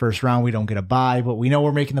play in that first round. We don't get a bye, but we know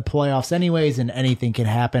we're making the playoffs anyways, and anything can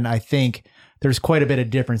happen. I think there's quite a bit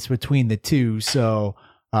of difference between the two. So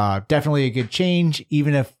definitely a good change,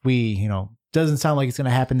 even if we, doesn't sound like it's going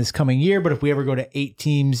to happen this coming year, but if we ever go to 8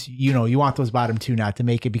 teams, you want those bottom 2 not to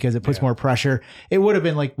make it because it puts more pressure. It would have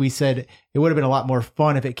been, like we said, it would have been a lot more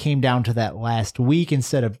fun if it came down to that last week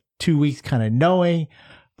instead of 2 weeks kind of knowing.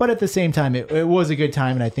 But at the same time, it was a good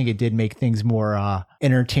time, and I think it did make things more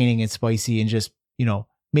entertaining and spicy, and just,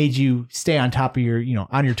 made you stay on top of your,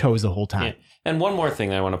 on your toes the whole time. Yeah. And one more thing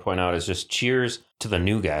that I want to point out is just cheers to the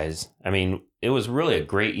new guys. I mean, it was really a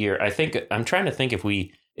great year. I'm trying to think if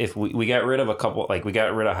we got rid of a couple, like we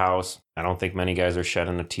got rid of House. I don't think many guys are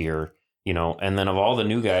shedding a tear, and then of all the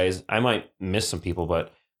new guys, I might miss some people,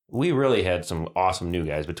 but we really had some awesome new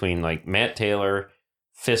guys between like Matt Taylor,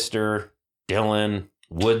 Pfister, Dylan,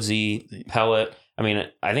 Woodsy, Pellet. I mean,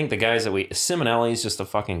 I think the guys that Simonelli's just a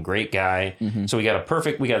fucking great guy. Mm-hmm. So we got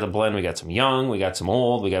the blend. We got some young, we got some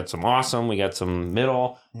old, we got some awesome, we got some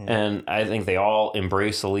middle. And I think they all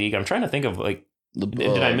embrace the league. I'm trying to think of like,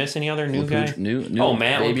 did I miss any other new guy?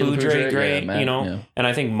 Matt Lapudre, great, Matt, yeah. And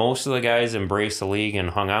I think most of the guys embraced the league and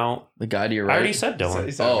hung out. The guy to your right. I already said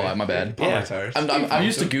Dylan. My bad. Yeah. I'm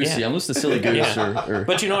used to Goosey. Yeah. I'm used to Silly Goose. Yeah.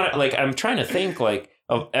 But you know what? Like, I'm trying to think, like,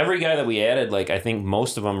 of every guy that we added, like, I think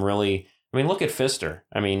most of them really... I mean, look at Pfister.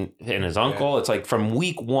 I mean, and his uncle, it's like from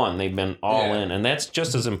week one, they've been all in. And that's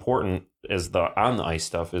just as important as the on the ice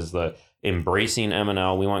stuff is the embracing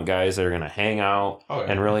MNL. We want guys that are going to hang out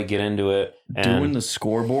and really get into it. And doing the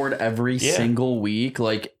scoreboard every single week.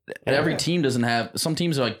 Like every team doesn't have, some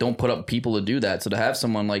teams are like, don't put up people to do that. So to have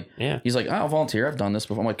someone like, he's like, I'll volunteer. I've done this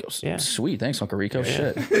before. I'm like, sweet. Thanks, Uncle Rico.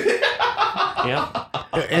 Shit. Yeah.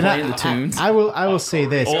 And playing the tunes. I will say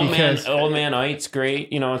this because old man Ite's great.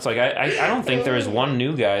 It's like I don't think there is one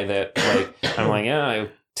new guy that like I'm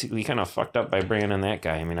like we kind of fucked up by bringing in that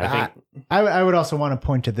guy. I mean, I think I would also want to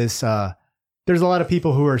point to this. There's a lot of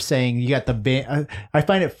people who are saying you got the bin. I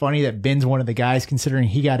find it funny that Ben's one of the guys considering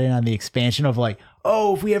he got in on the expansion of like,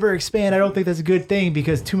 oh, if we ever expand, I don't think that's a good thing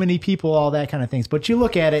because too many people, all that kind of things. But you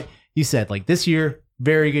look at it, you said like this year.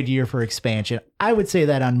 Very good year for expansion. I would say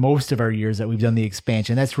that on most of our years that we've done the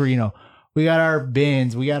expansion. That's where, we got our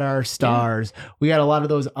Bins, we got our Stars, we got a lot of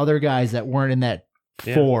those other guys that weren't in that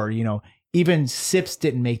four, even Sips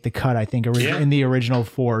didn't make the cut, I think, in the original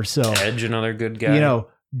four. So Edge, another good guy.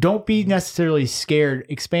 Don't be necessarily scared.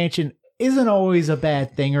 Expansion isn't always a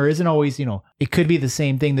bad thing or isn't always, it could be the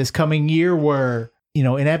same thing this coming year where,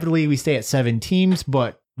 inevitably we stay at 7 teams,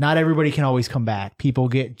 but not everybody can always come back. People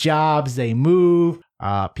get jobs, they move.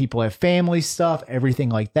 People have family stuff, everything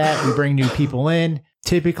like that. We bring new people in.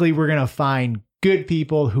 Typically, we're going to find good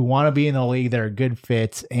people who want to be in the league that are good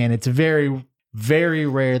fits. And it's very, very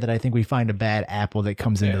rare that I think we find a bad apple that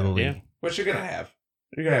comes into the league. Yeah. Which you're going to have.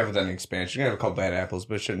 You're going to have with any expansion. You're going to have a couple bad apples,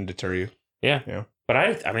 but it shouldn't deter you. Yeah. But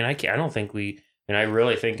I don't think I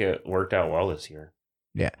really think it worked out well this year.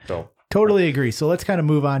 Yeah. So totally agree. So let's kind of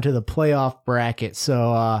move on to the playoff bracket.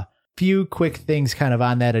 So, few quick things kind of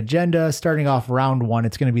on that agenda. Starting off round 1,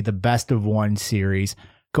 it's going to be the best of 1 series.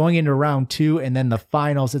 Going into round 2 and then the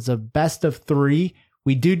finals, it's a best of 3.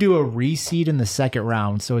 We do a reseed in the second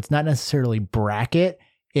round, so it's not necessarily bracket.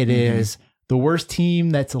 It is the worst team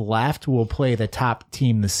that's left will play the top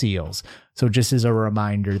team, the Seals. So just as a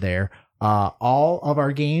reminder there, all of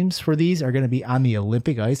our games for these are going to be on the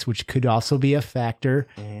Olympic ice, which could also be a factor.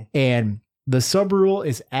 And the sub rule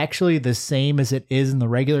is actually the same as it is in the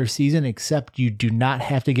regular season, except you do not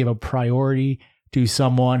have to give a priority to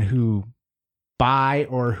someone who bye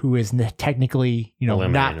or who is technically,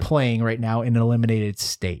 not playing right now in an eliminated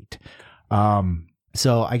state.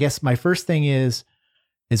 So I guess my first thing is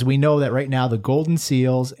we know that right now the Golden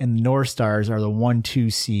Seals and the North Stars are the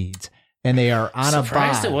 1-2 seeds, and they are on a bye.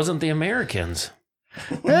 Surprised it wasn't the Americans.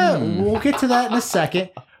 Yeah, we'll get to that in a second.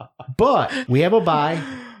 But we have a bye.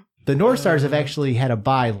 The North Stars have actually had a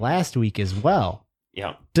bye last week as well.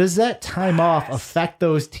 Yeah. Does that time off affect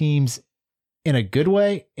those teams in a good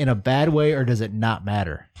way, in a bad way, or does it not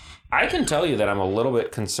matter? I can tell you that I'm a little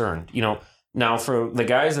bit concerned. Now for the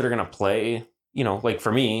guys that are going to play, like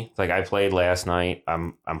for me, like I played last night.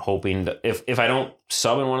 I'm hoping that if I don't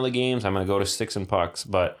sub in one of the games, I'm going to go to Sticks and Pucks.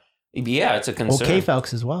 But yeah, it's a concern. Okay,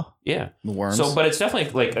 Falks as well. Yeah. The Worms. So, but it's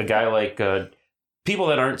definitely like a guy like people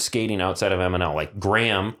that aren't skating outside of MNL, like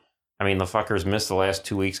Graham. I mean, the fucker's missed the last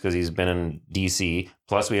 2 weeks because he's been in DC.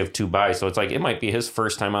 Plus, we have 2 byes. So it's like it might be his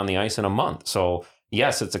first time on the ice in a month. So,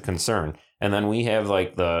 yes, it's a concern. And then we have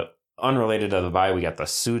like the unrelated to the bye, we got the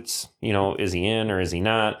Suits. Is he in or is he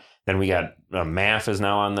not? Then we got Maff is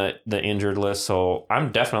now on the injured list. So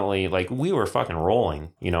I'm definitely like, we were fucking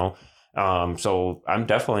rolling, So I'm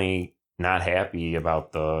definitely not happy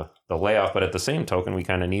about the layoff, but at the same token, we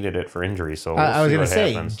kind of needed it for injury. So I was going to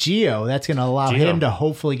say, Gio, that's going to allow him to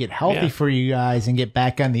hopefully get healthy for you guys and get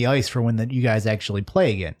back on the ice for when you guys actually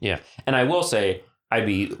play again. Yeah, and I will say,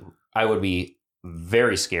 I would be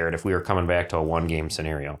very scared if we were coming back to a 1-game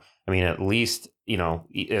scenario. I mean, at least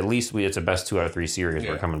it's a best 2 out of 3 series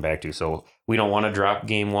we're coming back to. So we don't want to drop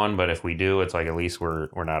game 1, but if we do, it's like at least we're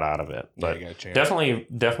not out of it. But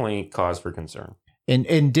definitely cause for concern.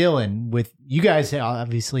 And Dylan, with you guys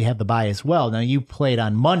obviously have the bye as well. Now you played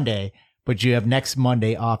on Monday, but you have next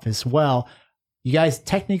Monday off as well. You guys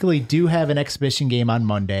technically do have an exhibition game on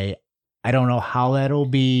Monday. I don't know how that'll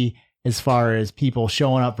be as far as people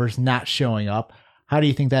showing up versus not showing up. How do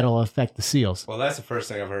you think that'll affect the Seals? Well, that's the first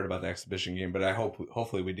thing I've heard about the exhibition game, but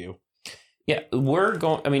hopefully we do. Yeah, we're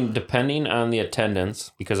going. I mean, depending on the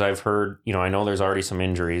attendance, because I've heard, I know there's already some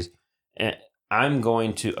injuries. And I'm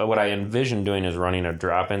going to, what I envision doing is running a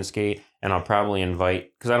drop-in skate, and I'll probably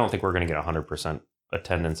invite, because I don't think we're going to get 100%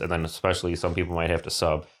 attendance, and then especially some people might have to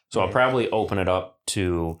sub. So I'll probably open it up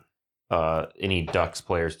to any Ducks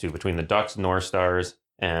players too, between the Ducks, North Stars,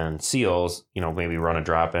 and Seals, maybe run a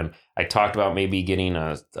drop-in. I talked about maybe getting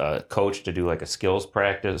a coach to do like a skills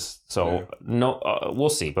practice. So we'll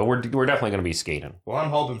see, but we're definitely going to be skating. Well,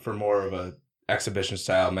 I'm hoping for more of a exhibition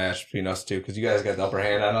style match between us two, because you guys got the upper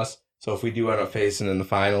hand on us. So if we do end up facing in the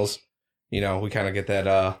finals, we kind of get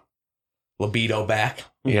that libido back.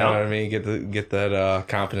 You know what I mean? Get that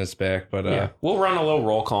confidence back. But we'll run a little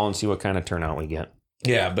roll call and see what kind of turnout we get.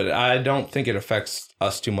 Yeah, but I don't think it affects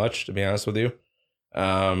us too much, to be honest with you.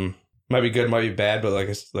 Might be good, might be bad, but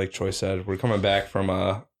like Troy said, we're coming back to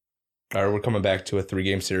a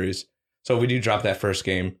 3-game series. So if we do drop that first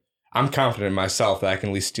game, I'm confident in myself that I can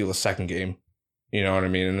at least steal a second game. You know what I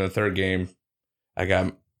mean? And the third game, I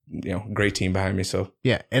got great team behind me. So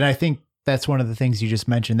yeah, and I think that's one of the things you just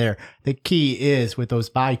mentioned there. The key is with those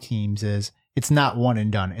bye teams is it's not one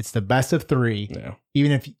and done. It's the best of 3. Yeah.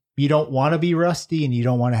 Even if you don't want to be rusty and you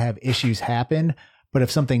don't want to have issues happen, but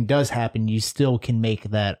if something does happen, you still can make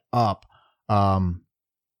that up. And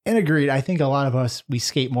agreed. I think a lot of us, we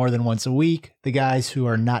skate more than once a week. The guys who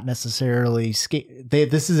are not necessarily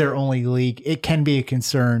this is their only league. It can be a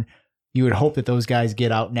concern. You would hope that those guys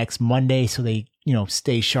get out next Monday so they,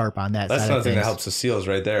 stay sharp on that. That's side of something that things. helps the Seals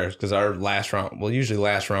right there, because our last round, usually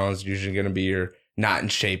last round is usually going to be your not in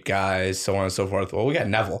shape guys, so on and so forth. Well, we got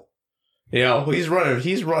Neville. He's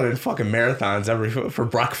running fucking marathons for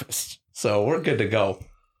breakfast, so we're good to go.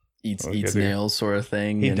 Eats nails sort of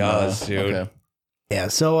thing. He does, dude. Okay. Yeah.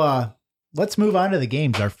 So let's move on to the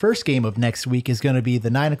games. Our first game of next week is going to be the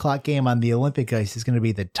 9:00 game on the Olympic ice. Is going to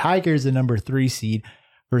be the Tigers, the number 3 seed,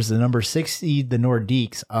 versus the number 6 seed, the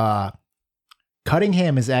Nordiques.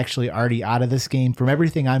 Cunningham is actually already out of this game. From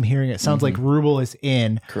everything I'm hearing, it sounds like Rubel is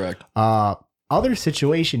in. Correct. Other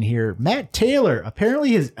situation here, Matt Taylor,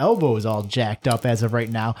 apparently his elbow is all jacked up as of right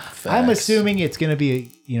now. Facts. I'm assuming it's going to be,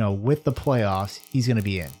 with the playoffs, he's going to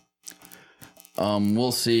be in.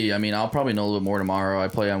 We'll see. I mean, I'll probably know a little bit more tomorrow. I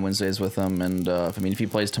play on Wednesdays with him, and if he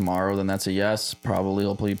plays tomorrow, then that's a yes. Probably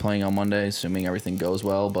he'll be playing on Monday, assuming everything goes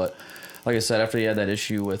well. But like I said, after he had that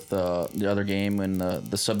issue with the other game and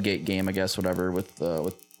the Subgate game, I guess, whatever,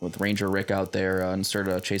 with Ranger Rick out there and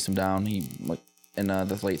started to chase him down, he in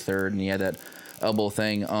the late third, and he had that elbow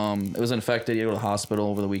thing. It was infected. He had to go to the hospital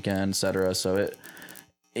over the weekend, etc. So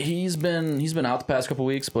he's been out the past couple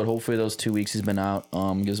weeks, but hopefully those 2 weeks he's been out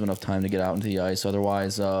gives him enough time to get out into the ice.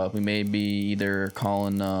 Otherwise, we may be either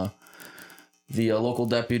calling the local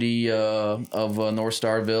deputy of North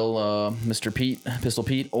Starville, Mr. Pistol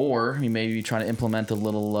Pete, or we may be trying to implement a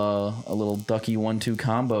little Ducky 1-2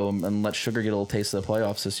 combo and let Sugar get a little taste of the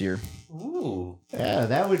playoffs this year. Ooh. Yeah,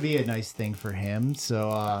 that would be a nice thing for him.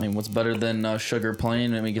 So, I mean, what's better than Sugar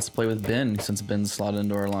playing and he gets to play with Ben, since Ben's slotted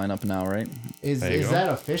into our lineup now, right? is that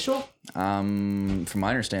official? From my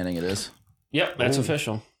understanding, it is. Yep, that's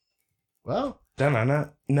official. Well, No.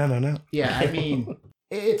 yeah, I mean,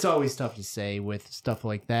 it's always tough to say with stuff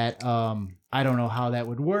like that. I don't know how that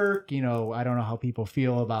would work. I don't know how people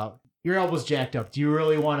feel about your elbow's jacked up. Do you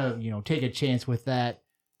really want to, take a chance with that?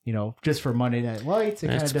 Just for Monday Night Lights, it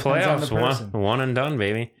kind of It's depends on the playoffs, person. one and done,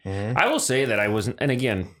 baby. Mm-hmm. I will say that I wasn't, and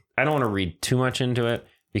again, I don't want to read too much into it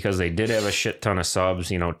because they did have a shit ton of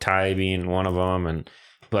subs, Ty being one of them,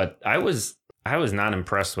 but I was not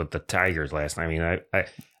impressed with the Tigers last night. I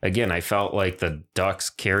mean, I felt like the Ducks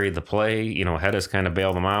carried the play, Hedges kind of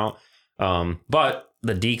bailed them out. But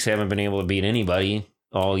the Deeks haven't been able to beat anybody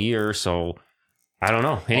all year, so I don't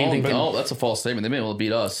know. That's a false statement. They've been able to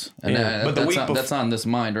beat us. And but that's on this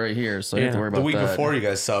mind right here, so you have to worry about that. The week before, you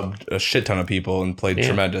guys subbed a shit ton of people and played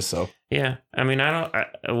tremendous. So yeah, I mean,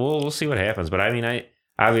 we'll see what happens. But I mean,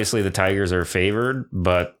 obviously the Tigers are favored,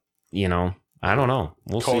 but I don't know.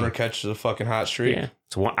 We'll see. Corner catches a fucking hot streak. Yeah,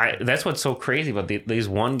 that's what's so crazy about these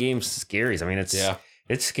one game scaries. I mean, it's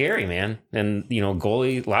scary, man. And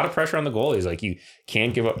goalie, a lot of pressure on the goalies. Like you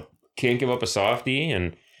can't give up a softie,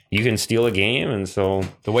 and you can steal a game. And so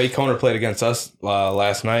the way Koner played against us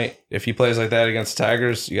last night, if he plays like that against the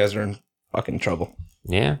Tigers, you guys are in fucking trouble.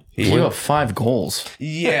 Yeah. He gave up 5 goals.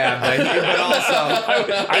 Yeah, but also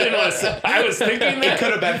I didn't want to say. I was thinking it that.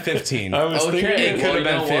 could have been 15. I was thinking it could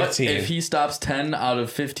have been 15. If he stops 10 out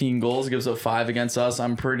of 15 goals, gives up 5 against us,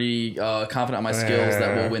 I'm pretty confident on my skills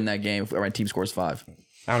that we'll win that game if my team scores 5.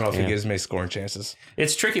 I don't know if he gives me scoring chances.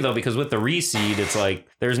 It's tricky though because with the reseed, it's like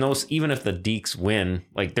there's no, even if the Deeks win,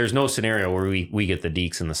 like there's no scenario where we get the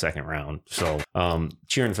Deeks in the second round. So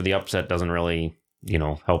cheering for the upset doesn't really,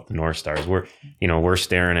 help the North Stars. We're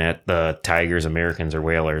staring at the Tigers, Americans, or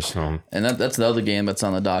Whalers. And that's the other game that's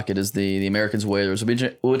on the docket is the Americans Whalers,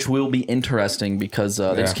 which will be interesting because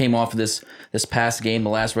they just came off of this past game,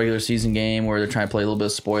 the last regular season game, where they're trying to play a little bit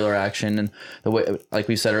of spoiler action. And the way, like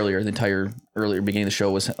we said earlier, the entire earlier beginning of the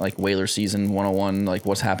show was like Whaler season 101, like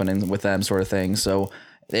what's happening with them sort of thing. So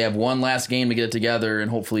they have one last game to get it together,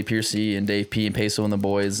 and hopefully Piercy and Dave P and Peso and the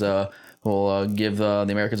boys will give the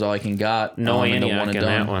Americans all I can got. No Antioch in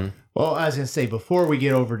that one. Well, I was going to say, before we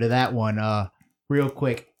get over to that one, real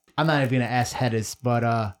quick, I'm not even going to ask Hedis,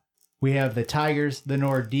 but we have the Tigers, the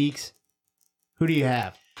Nordiques. Who do you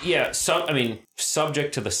have? Yeah,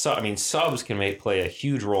 subject to the subs can play a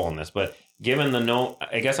huge role in this, but given the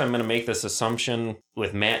I guess I'm going to make this assumption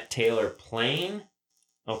with Matt Taylor playing,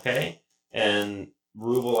 okay, and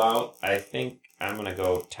Rubel out. I think I'm going to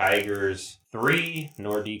go Tigers 3,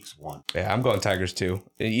 Nordiques 1. Yeah, I'm going Tigers 2.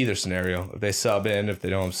 In either scenario, if they sub in, if they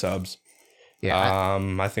don't have subs. Yeah,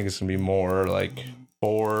 I think it's gonna be more like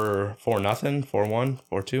 4-0, 4-1,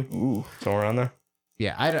 4-2. Ooh, somewhere around there.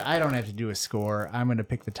 Yeah, I don't have to do a score. I'm going to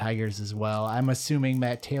pick the Tigers as well. I'm assuming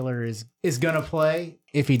Matt Taylor is going to play.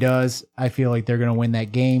 If he does, I feel like they're going to win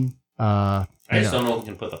that game. I just don't know who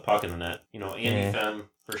can put the puck in the net. Andy Fem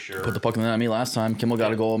for sure. put the puck in the net on me last time. Kimmel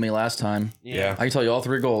got a goal on me last time. Yeah. I can tell you all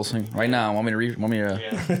 3 goals right now. Want me to?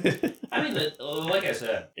 Yeah. I mean, like I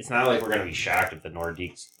said, it's not like we're going to be shocked if the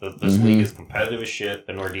Nordiques. This league is competitive as shit.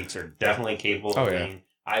 The Nordiques are definitely capable of winning.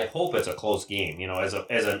 I hope it's a close game.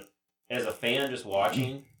 As a fan just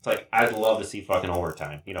watching, it's like I'd love to see fucking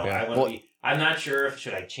overtime. I'm not sure if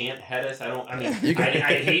should I chant Hedis. I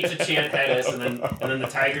hate to chant Hedis, and then the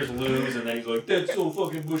Tigers lose, and then he's like, "That's so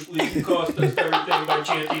fucking bush league. It cost us everything by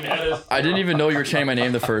chanting Hedis." I didn't even know you were chanting my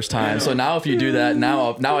name the first time. So now if you do that,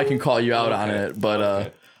 now I can call you out on it.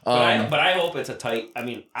 But but I hope it's a tight. I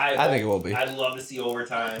think it will be. I'd love to see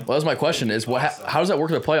overtime. Well, that's my question: is how does that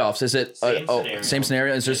work in the playoffs? Is it same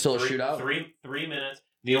scenario? Is there still a shootout? 3 minutes.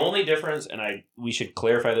 The only difference, and we should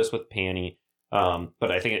clarify this with Panny,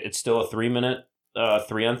 but I think it's still a 3-minute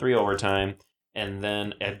 3-on-3 overtime, and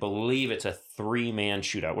then I believe it's a 3-man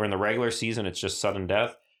shootout. Where in the regular season it's just sudden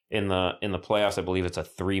death. In the playoffs, I believe it's a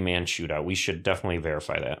 3-man shootout. We should definitely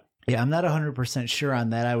verify that. Yeah, I'm not 100% sure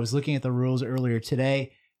on that. I was looking at the rules earlier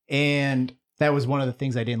today, and that was one of the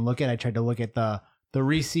things I didn't look at. I tried to look at the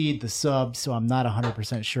reseed, the sub, so I'm not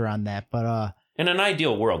 100% sure on that. But in an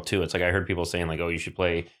ideal world too, it's like I heard people saying like, "Oh, you should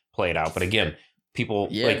play it out." But again, people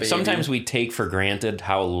sometimes we take for granted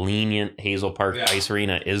how lenient Hazel Park Ice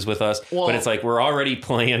Arena is with us. Well, but it's like we're already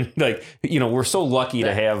playing we're so lucky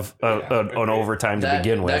to have an overtime to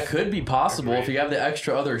begin with. That could be possible if you have the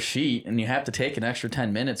extra other sheet and you have to take an extra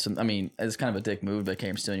 10 minutes. I mean, it's kind of a dick move that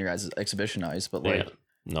came stealing your guys' exhibition ice, but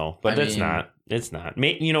no, but it's not. It's not.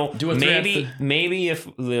 Maybe if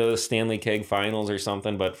the Stanley Keg Finals or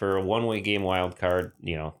something, but for a one-way game wild card,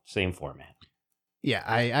 same format. Yeah,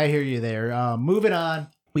 I hear you there. Moving on,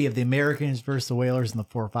 we have the Americans versus the Whalers in the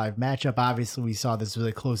 4-5 matchup. Obviously, we saw this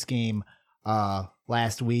really close game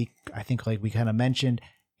last week. I think, like we kind of mentioned,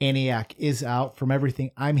 Antioch is out. From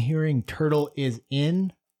everything I'm hearing, Turtle is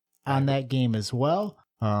in on that game as well.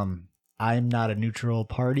 I'm not a neutral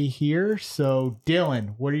party here. So,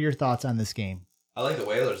 Dylan, what are your thoughts on this game? I like the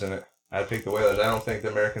Whalers in it. I pick the Whalers. I don't think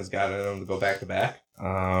the Americans got it in them to go back-to-back.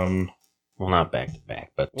 Well, not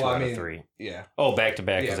back-to-back, but 2 out of 3. Yeah. Oh,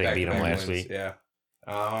 back-to-back because they beat them last week. Yeah.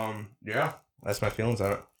 Yeah. That's my feelings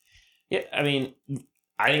on it. Yeah, I mean,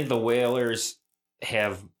 I think the Whalers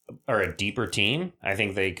are a deeper team. I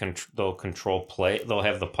think they'll control play. They'll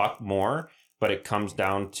have the puck more, but it comes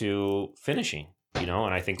down to finishing. And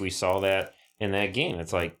I think we saw that in that game.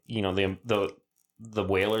 It's like, the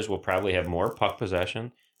Whalers will probably have more puck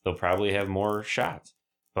possession. They'll probably have more shots.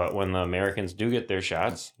 But when the Americans do get their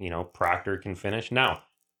shots, Proctor can finish. Now,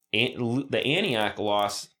 the Antioch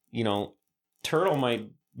loss, Turtle might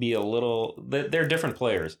be a little... They're different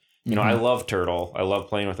players. I love Turtle. I love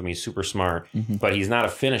playing with him. He's super smart. But he's not a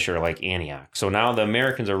finisher like Antioch. So now the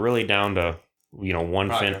Americans are really down to,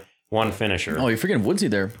 one finisher. Oh, you're forgetting Woodsy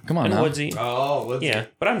there. Come on, and now. Woodsy. Oh, Woodsy. Yeah,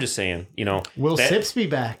 but I'm just saying, Will Sips be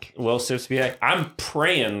back? Will Sips be back? I'm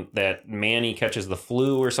praying that Manny catches the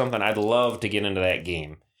flu or something. I'd love to get into that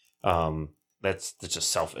game. That's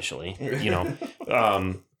just selfishly,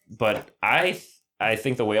 But I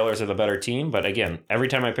think the Whalers are the better team. But again, every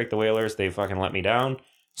time I pick the Whalers, they fucking let me down.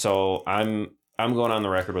 So I'm going on the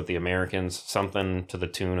record with the Americans, something to the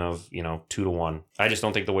tune of 2-1. I just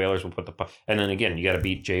don't think the Whalers will put the. And then again, you got to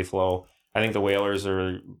beat J-Flow. I think the Whalers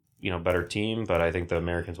are better team, but I think the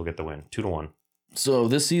Americans will get the win, 2-1. So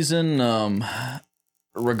this season,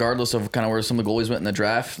 regardless of kind of where some of the goalies went in the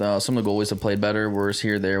draft, some of the goalies have played better, worse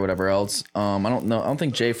here, there, whatever else. I don't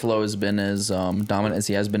think J-Flow has been as dominant as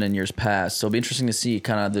he has been in years past. So it'll be interesting to see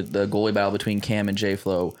kind of the goalie battle between Cam and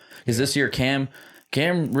J-Flow. Because this year, Cam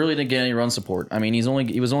really didn't get any run support. I mean, he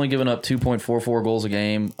was only giving up 2.44 goals a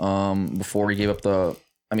game before he gave up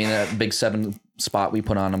that big 7 spot we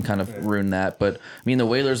put on him kind of ruined that. But I mean, the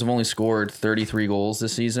Whalers have only scored 33 goals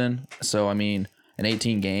this season. So I mean, in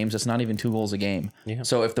 18 games, that's not even 2 goals a game. Yeah.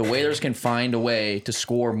 So if the Whalers can find a way to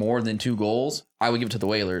score more than 2 goals, I would give it to the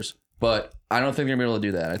Whalers. But I don't think they're going to be able to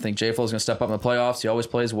do that. I think J-Flow is going to step up in the playoffs. He always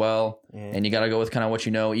plays well. And you got to go with kind of what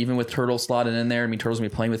you know. Even with Turtle slotted in there, I mean, Turtle's going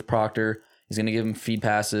to be playing with Proctor. He's going to give him feed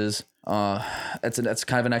passes. That's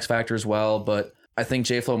kind of an X factor as well. But I think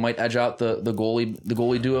J-Flow might edge out the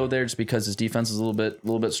goalie duo there just because his defense is a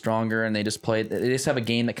little bit stronger, and they just have a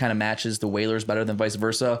game that kind of matches the Whalers better than vice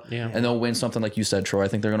versa. Yeah. And they'll win something like you said, Troy. I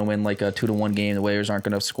think they're going to win like a 2-1 game. The Whalers aren't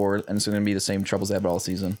going to score, and it's going to be the same troubles they have all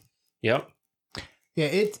season. Yep. Yeah,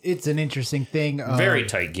 it's an interesting thing. Very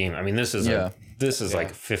tight game. I mean, this is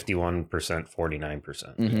like 51%,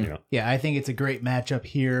 49%. Yeah, I think it's a great matchup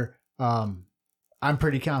here. I'm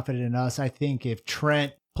pretty confident in us. I think if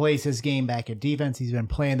Trent plays his game back at defense, he's been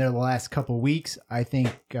playing there the last couple of weeks. I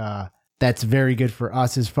think that's very good for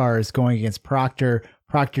us as far as going against Proctor.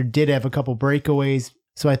 Proctor did have a couple breakaways,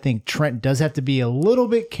 so I think Trent does have to be a little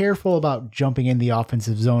bit careful about jumping in the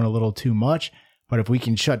offensive zone a little too much. But if we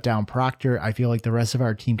can shut down Proctor, I feel like the rest of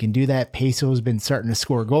our team can do that. Peso's been starting to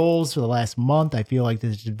score goals for the last month. I feel like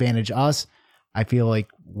this advantage us. I feel like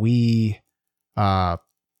we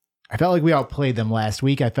outplayed them last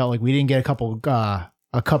week. I felt like we didn't get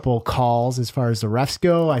a couple calls as far as the refs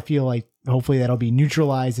go. I feel like hopefully that'll be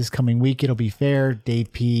neutralized this coming week. It'll be fair.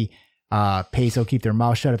 Dave P, Peso keep their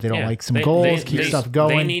mouth shut if they don't like some goals. Keep stuff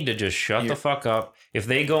going. They need to just shut the fuck up. If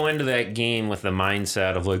they go into that game with the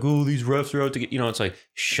mindset of like, oh, these refs are out to get, it's like,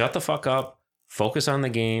 shut the fuck up. Focus on the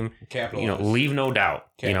game. Leave no doubt.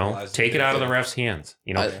 Take it out of the ref's hands.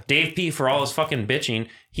 Dave P, for all his fucking bitching,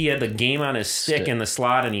 he had the game on his stick in the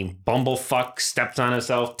slot, and he bumblefuck steps on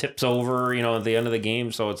himself, tips over. At the end of the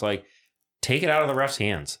game. So it's like, take it out of the ref's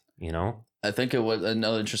hands. I think it was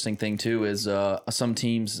another interesting thing too is some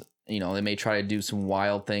teams. They may try to do some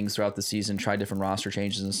wild things throughout the season, try different roster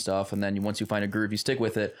changes and stuff. And then once you find a groove, you stick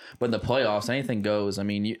with it. But in the playoffs, anything goes. I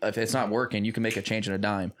mean, if it's not working, you can make a change in a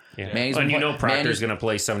dime. Yeah. Proctor's going to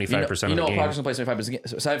play 75% of the game. Proctor's going to play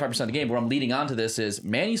 75% of the game. But what I'm leading on to this is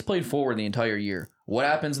Manny's played forward the entire year. What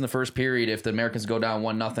happens in the first period if the Americans go down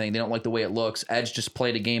 1-0? They don't like the way it looks. Edge just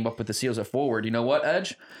played a game up with the Seals at forward. You know what,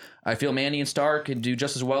 Edge? I feel Manny and Star can do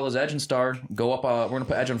just as well as Edge and Star. Go up. We're going to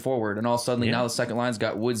put Edge on forward. And all of a sudden, now the second line's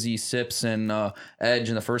got Woodsy, Sips, and Edge.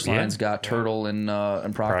 And the first line's got Turtle and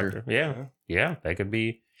Proctor. Yeah. That could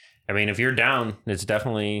be. I mean, if you're down, it's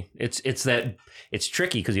definitely, it's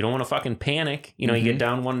tricky because you don't want to fucking panic. You get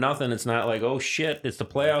down 1-0. It's not like, oh shit, it's the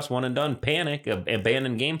playoffs, one and done. Panic,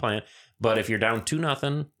 abandon game plan. But if you're down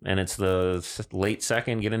 2-0 and it's the late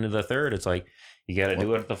second, get into the third, it's like, you got to do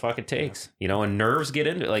what the fuck it takes, and nerves get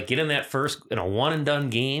into it. Like, get in that first, in a one and done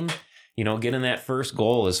game, getting that first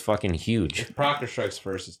goal is fucking huge. If Proctor strikes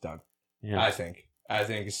first, it's done. Yeah. I think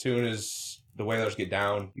as soon as the Whalers get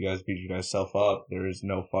down, you guys beat yourself up. There is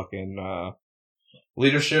no fucking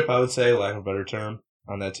leadership, I would say, lack of a better term,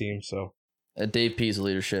 on that team. So Dave P's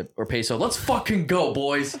leadership, or Peso. Let's fucking go,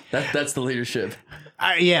 boys. That's the leadership.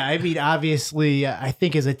 I mean, obviously, I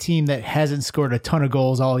think as a team that hasn't scored a ton of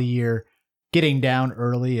goals all year, getting down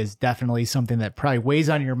early is definitely something that probably weighs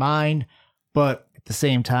on your mind. But at the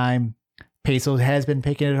same time, Peso has been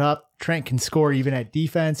picking it up. Trent can score even at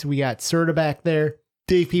defense. We got Serta back there.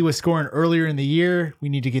 Dave P was scoring earlier in the year. We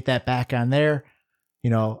need to get that back on there.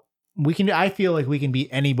 We can. I feel like we can beat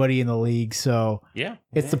anybody in the league. So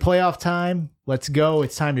it's the playoff time. Let's go.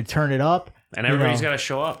 It's time to turn it up. And everybody's got to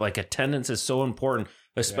show up. Like, attendance is so important,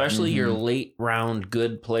 especially your late round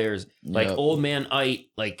good players. Like Old Man Ite.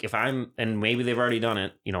 Like, if I'm, and maybe they've already done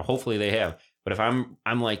it, hopefully they have. But if I'm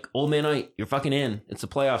like, Old Man Ite, you're fucking in. It's the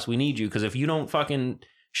playoffs. We need you. Because if you don't fucking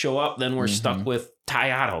show up, then we're stuck with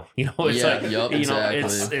Tayado.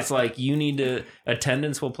 It's it's like you need to,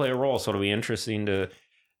 attendance will play a role. So it'll be interesting to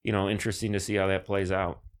see how that plays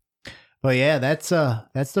out. Well, yeah, that's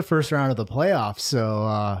the first round of the playoffs.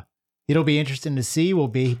 So, it'll be interesting to see. We'll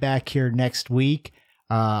be back here next week.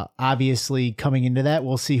 Obviously, coming into that,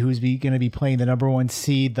 we'll see who's going to be playing the number 1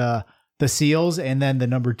 seed, the Seals, and then the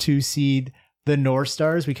number 2 seed, the North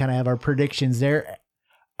Stars. We kind of have our predictions there.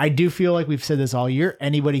 I do feel like we've said this all year.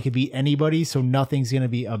 Anybody could beat anybody, so nothing's going to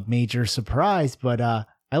be a major surprise. But I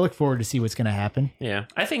look forward to see what's going to happen. Yeah,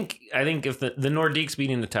 I think if the Nordiques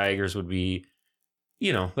beating the Tigers would be,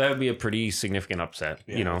 that would be a pretty significant upset.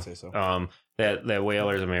 Yeah, I'd say so. That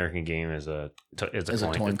Whalers American game is a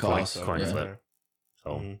coin flip.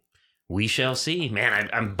 So we shall see. Man,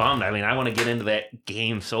 I'm bummed. I mean, I want to get into that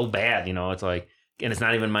game so bad. It's like, and it's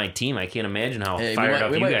not even my team. I can't imagine how fired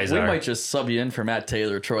up you guys are. We might just sub you in for Matt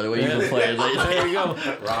Taylor, Troy, the way you've been playing lately. There you go.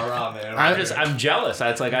 Rah, man. I'm jealous.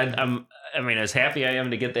 It's like I mean, as happy I am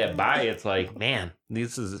to get that bye, it's like, man, you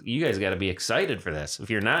guys got to be excited for this. If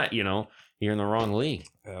you're not, you're in the wrong league.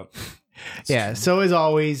 Yep. Yeah. So as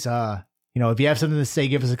always, if you have something to say,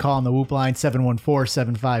 give us a call on the Whoop line,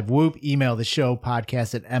 714-75-WHOOP. Email the show,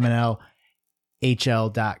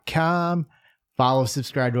 podcast@mnlhl.com. Follow,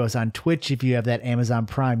 subscribe to us on Twitch. If you have that Amazon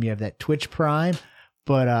Prime, you have that Twitch Prime.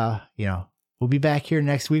 But, we'll be back here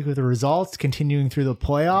next week with the results, continuing through the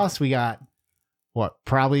playoffs. We got,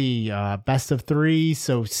 probably best of 3,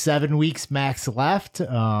 so 7 weeks max left.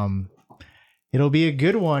 It'll be a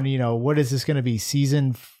good one. What is this going to be,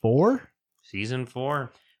 season 4? Season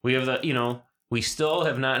 4. We have we still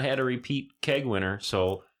have not had a repeat keg winner.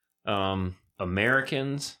 So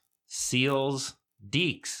Americans, Seals,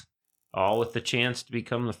 Deeks, all with the chance to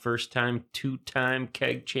become the first-time 2-time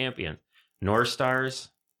keg champion. North Stars,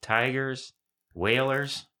 Tigers,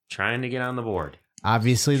 Whalers, trying to get on the board.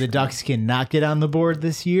 Obviously, the Ducks cannot get on the board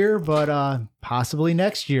this year, but possibly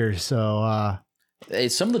next year. So, hey,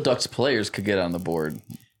 some of the Ducks players could get on the board.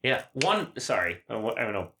 Yeah, I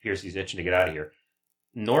don't know. Piercy's itching to get out of here.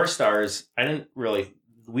 North Stars,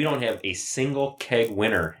 we don't have a single keg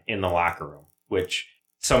winner in the locker room, which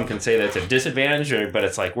some can say that's a disadvantage, but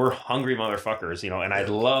it's like, we're hungry motherfuckers, and I'd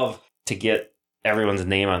love to get everyone's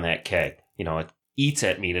name on that keg. It eats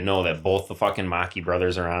at me to know that both the fucking Maki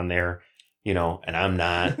brothers are on there, and I'm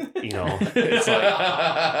not, it's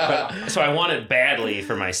like, so I want it badly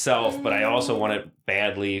for myself, but I also want it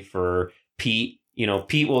badly for Pete.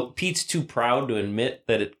 Pete's too proud to admit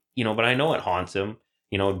that it, but I know it haunts him.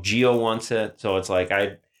 Gio wants it, so it's like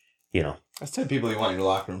That's 10 people you want in your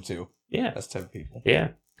locker room too. Yeah, that's 10 people. Yeah,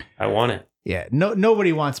 I want it. Yeah,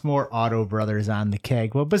 nobody wants more Otto brothers on the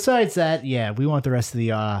keg. Well, besides that, yeah, we want the rest of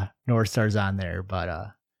the North Stars on there.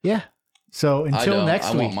 But yeah. So until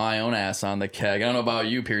next week, I want my own ass on the keg. I don't know about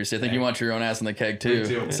you, Pierce. I think you want your own ass on the keg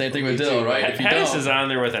too. Same thing with Dill, right? If you don't, is on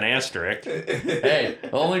there with an asterisk. Hey,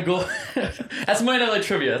 only goal. That's my night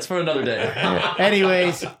trivia. That's for another day.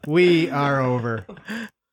 Anyways, we are over.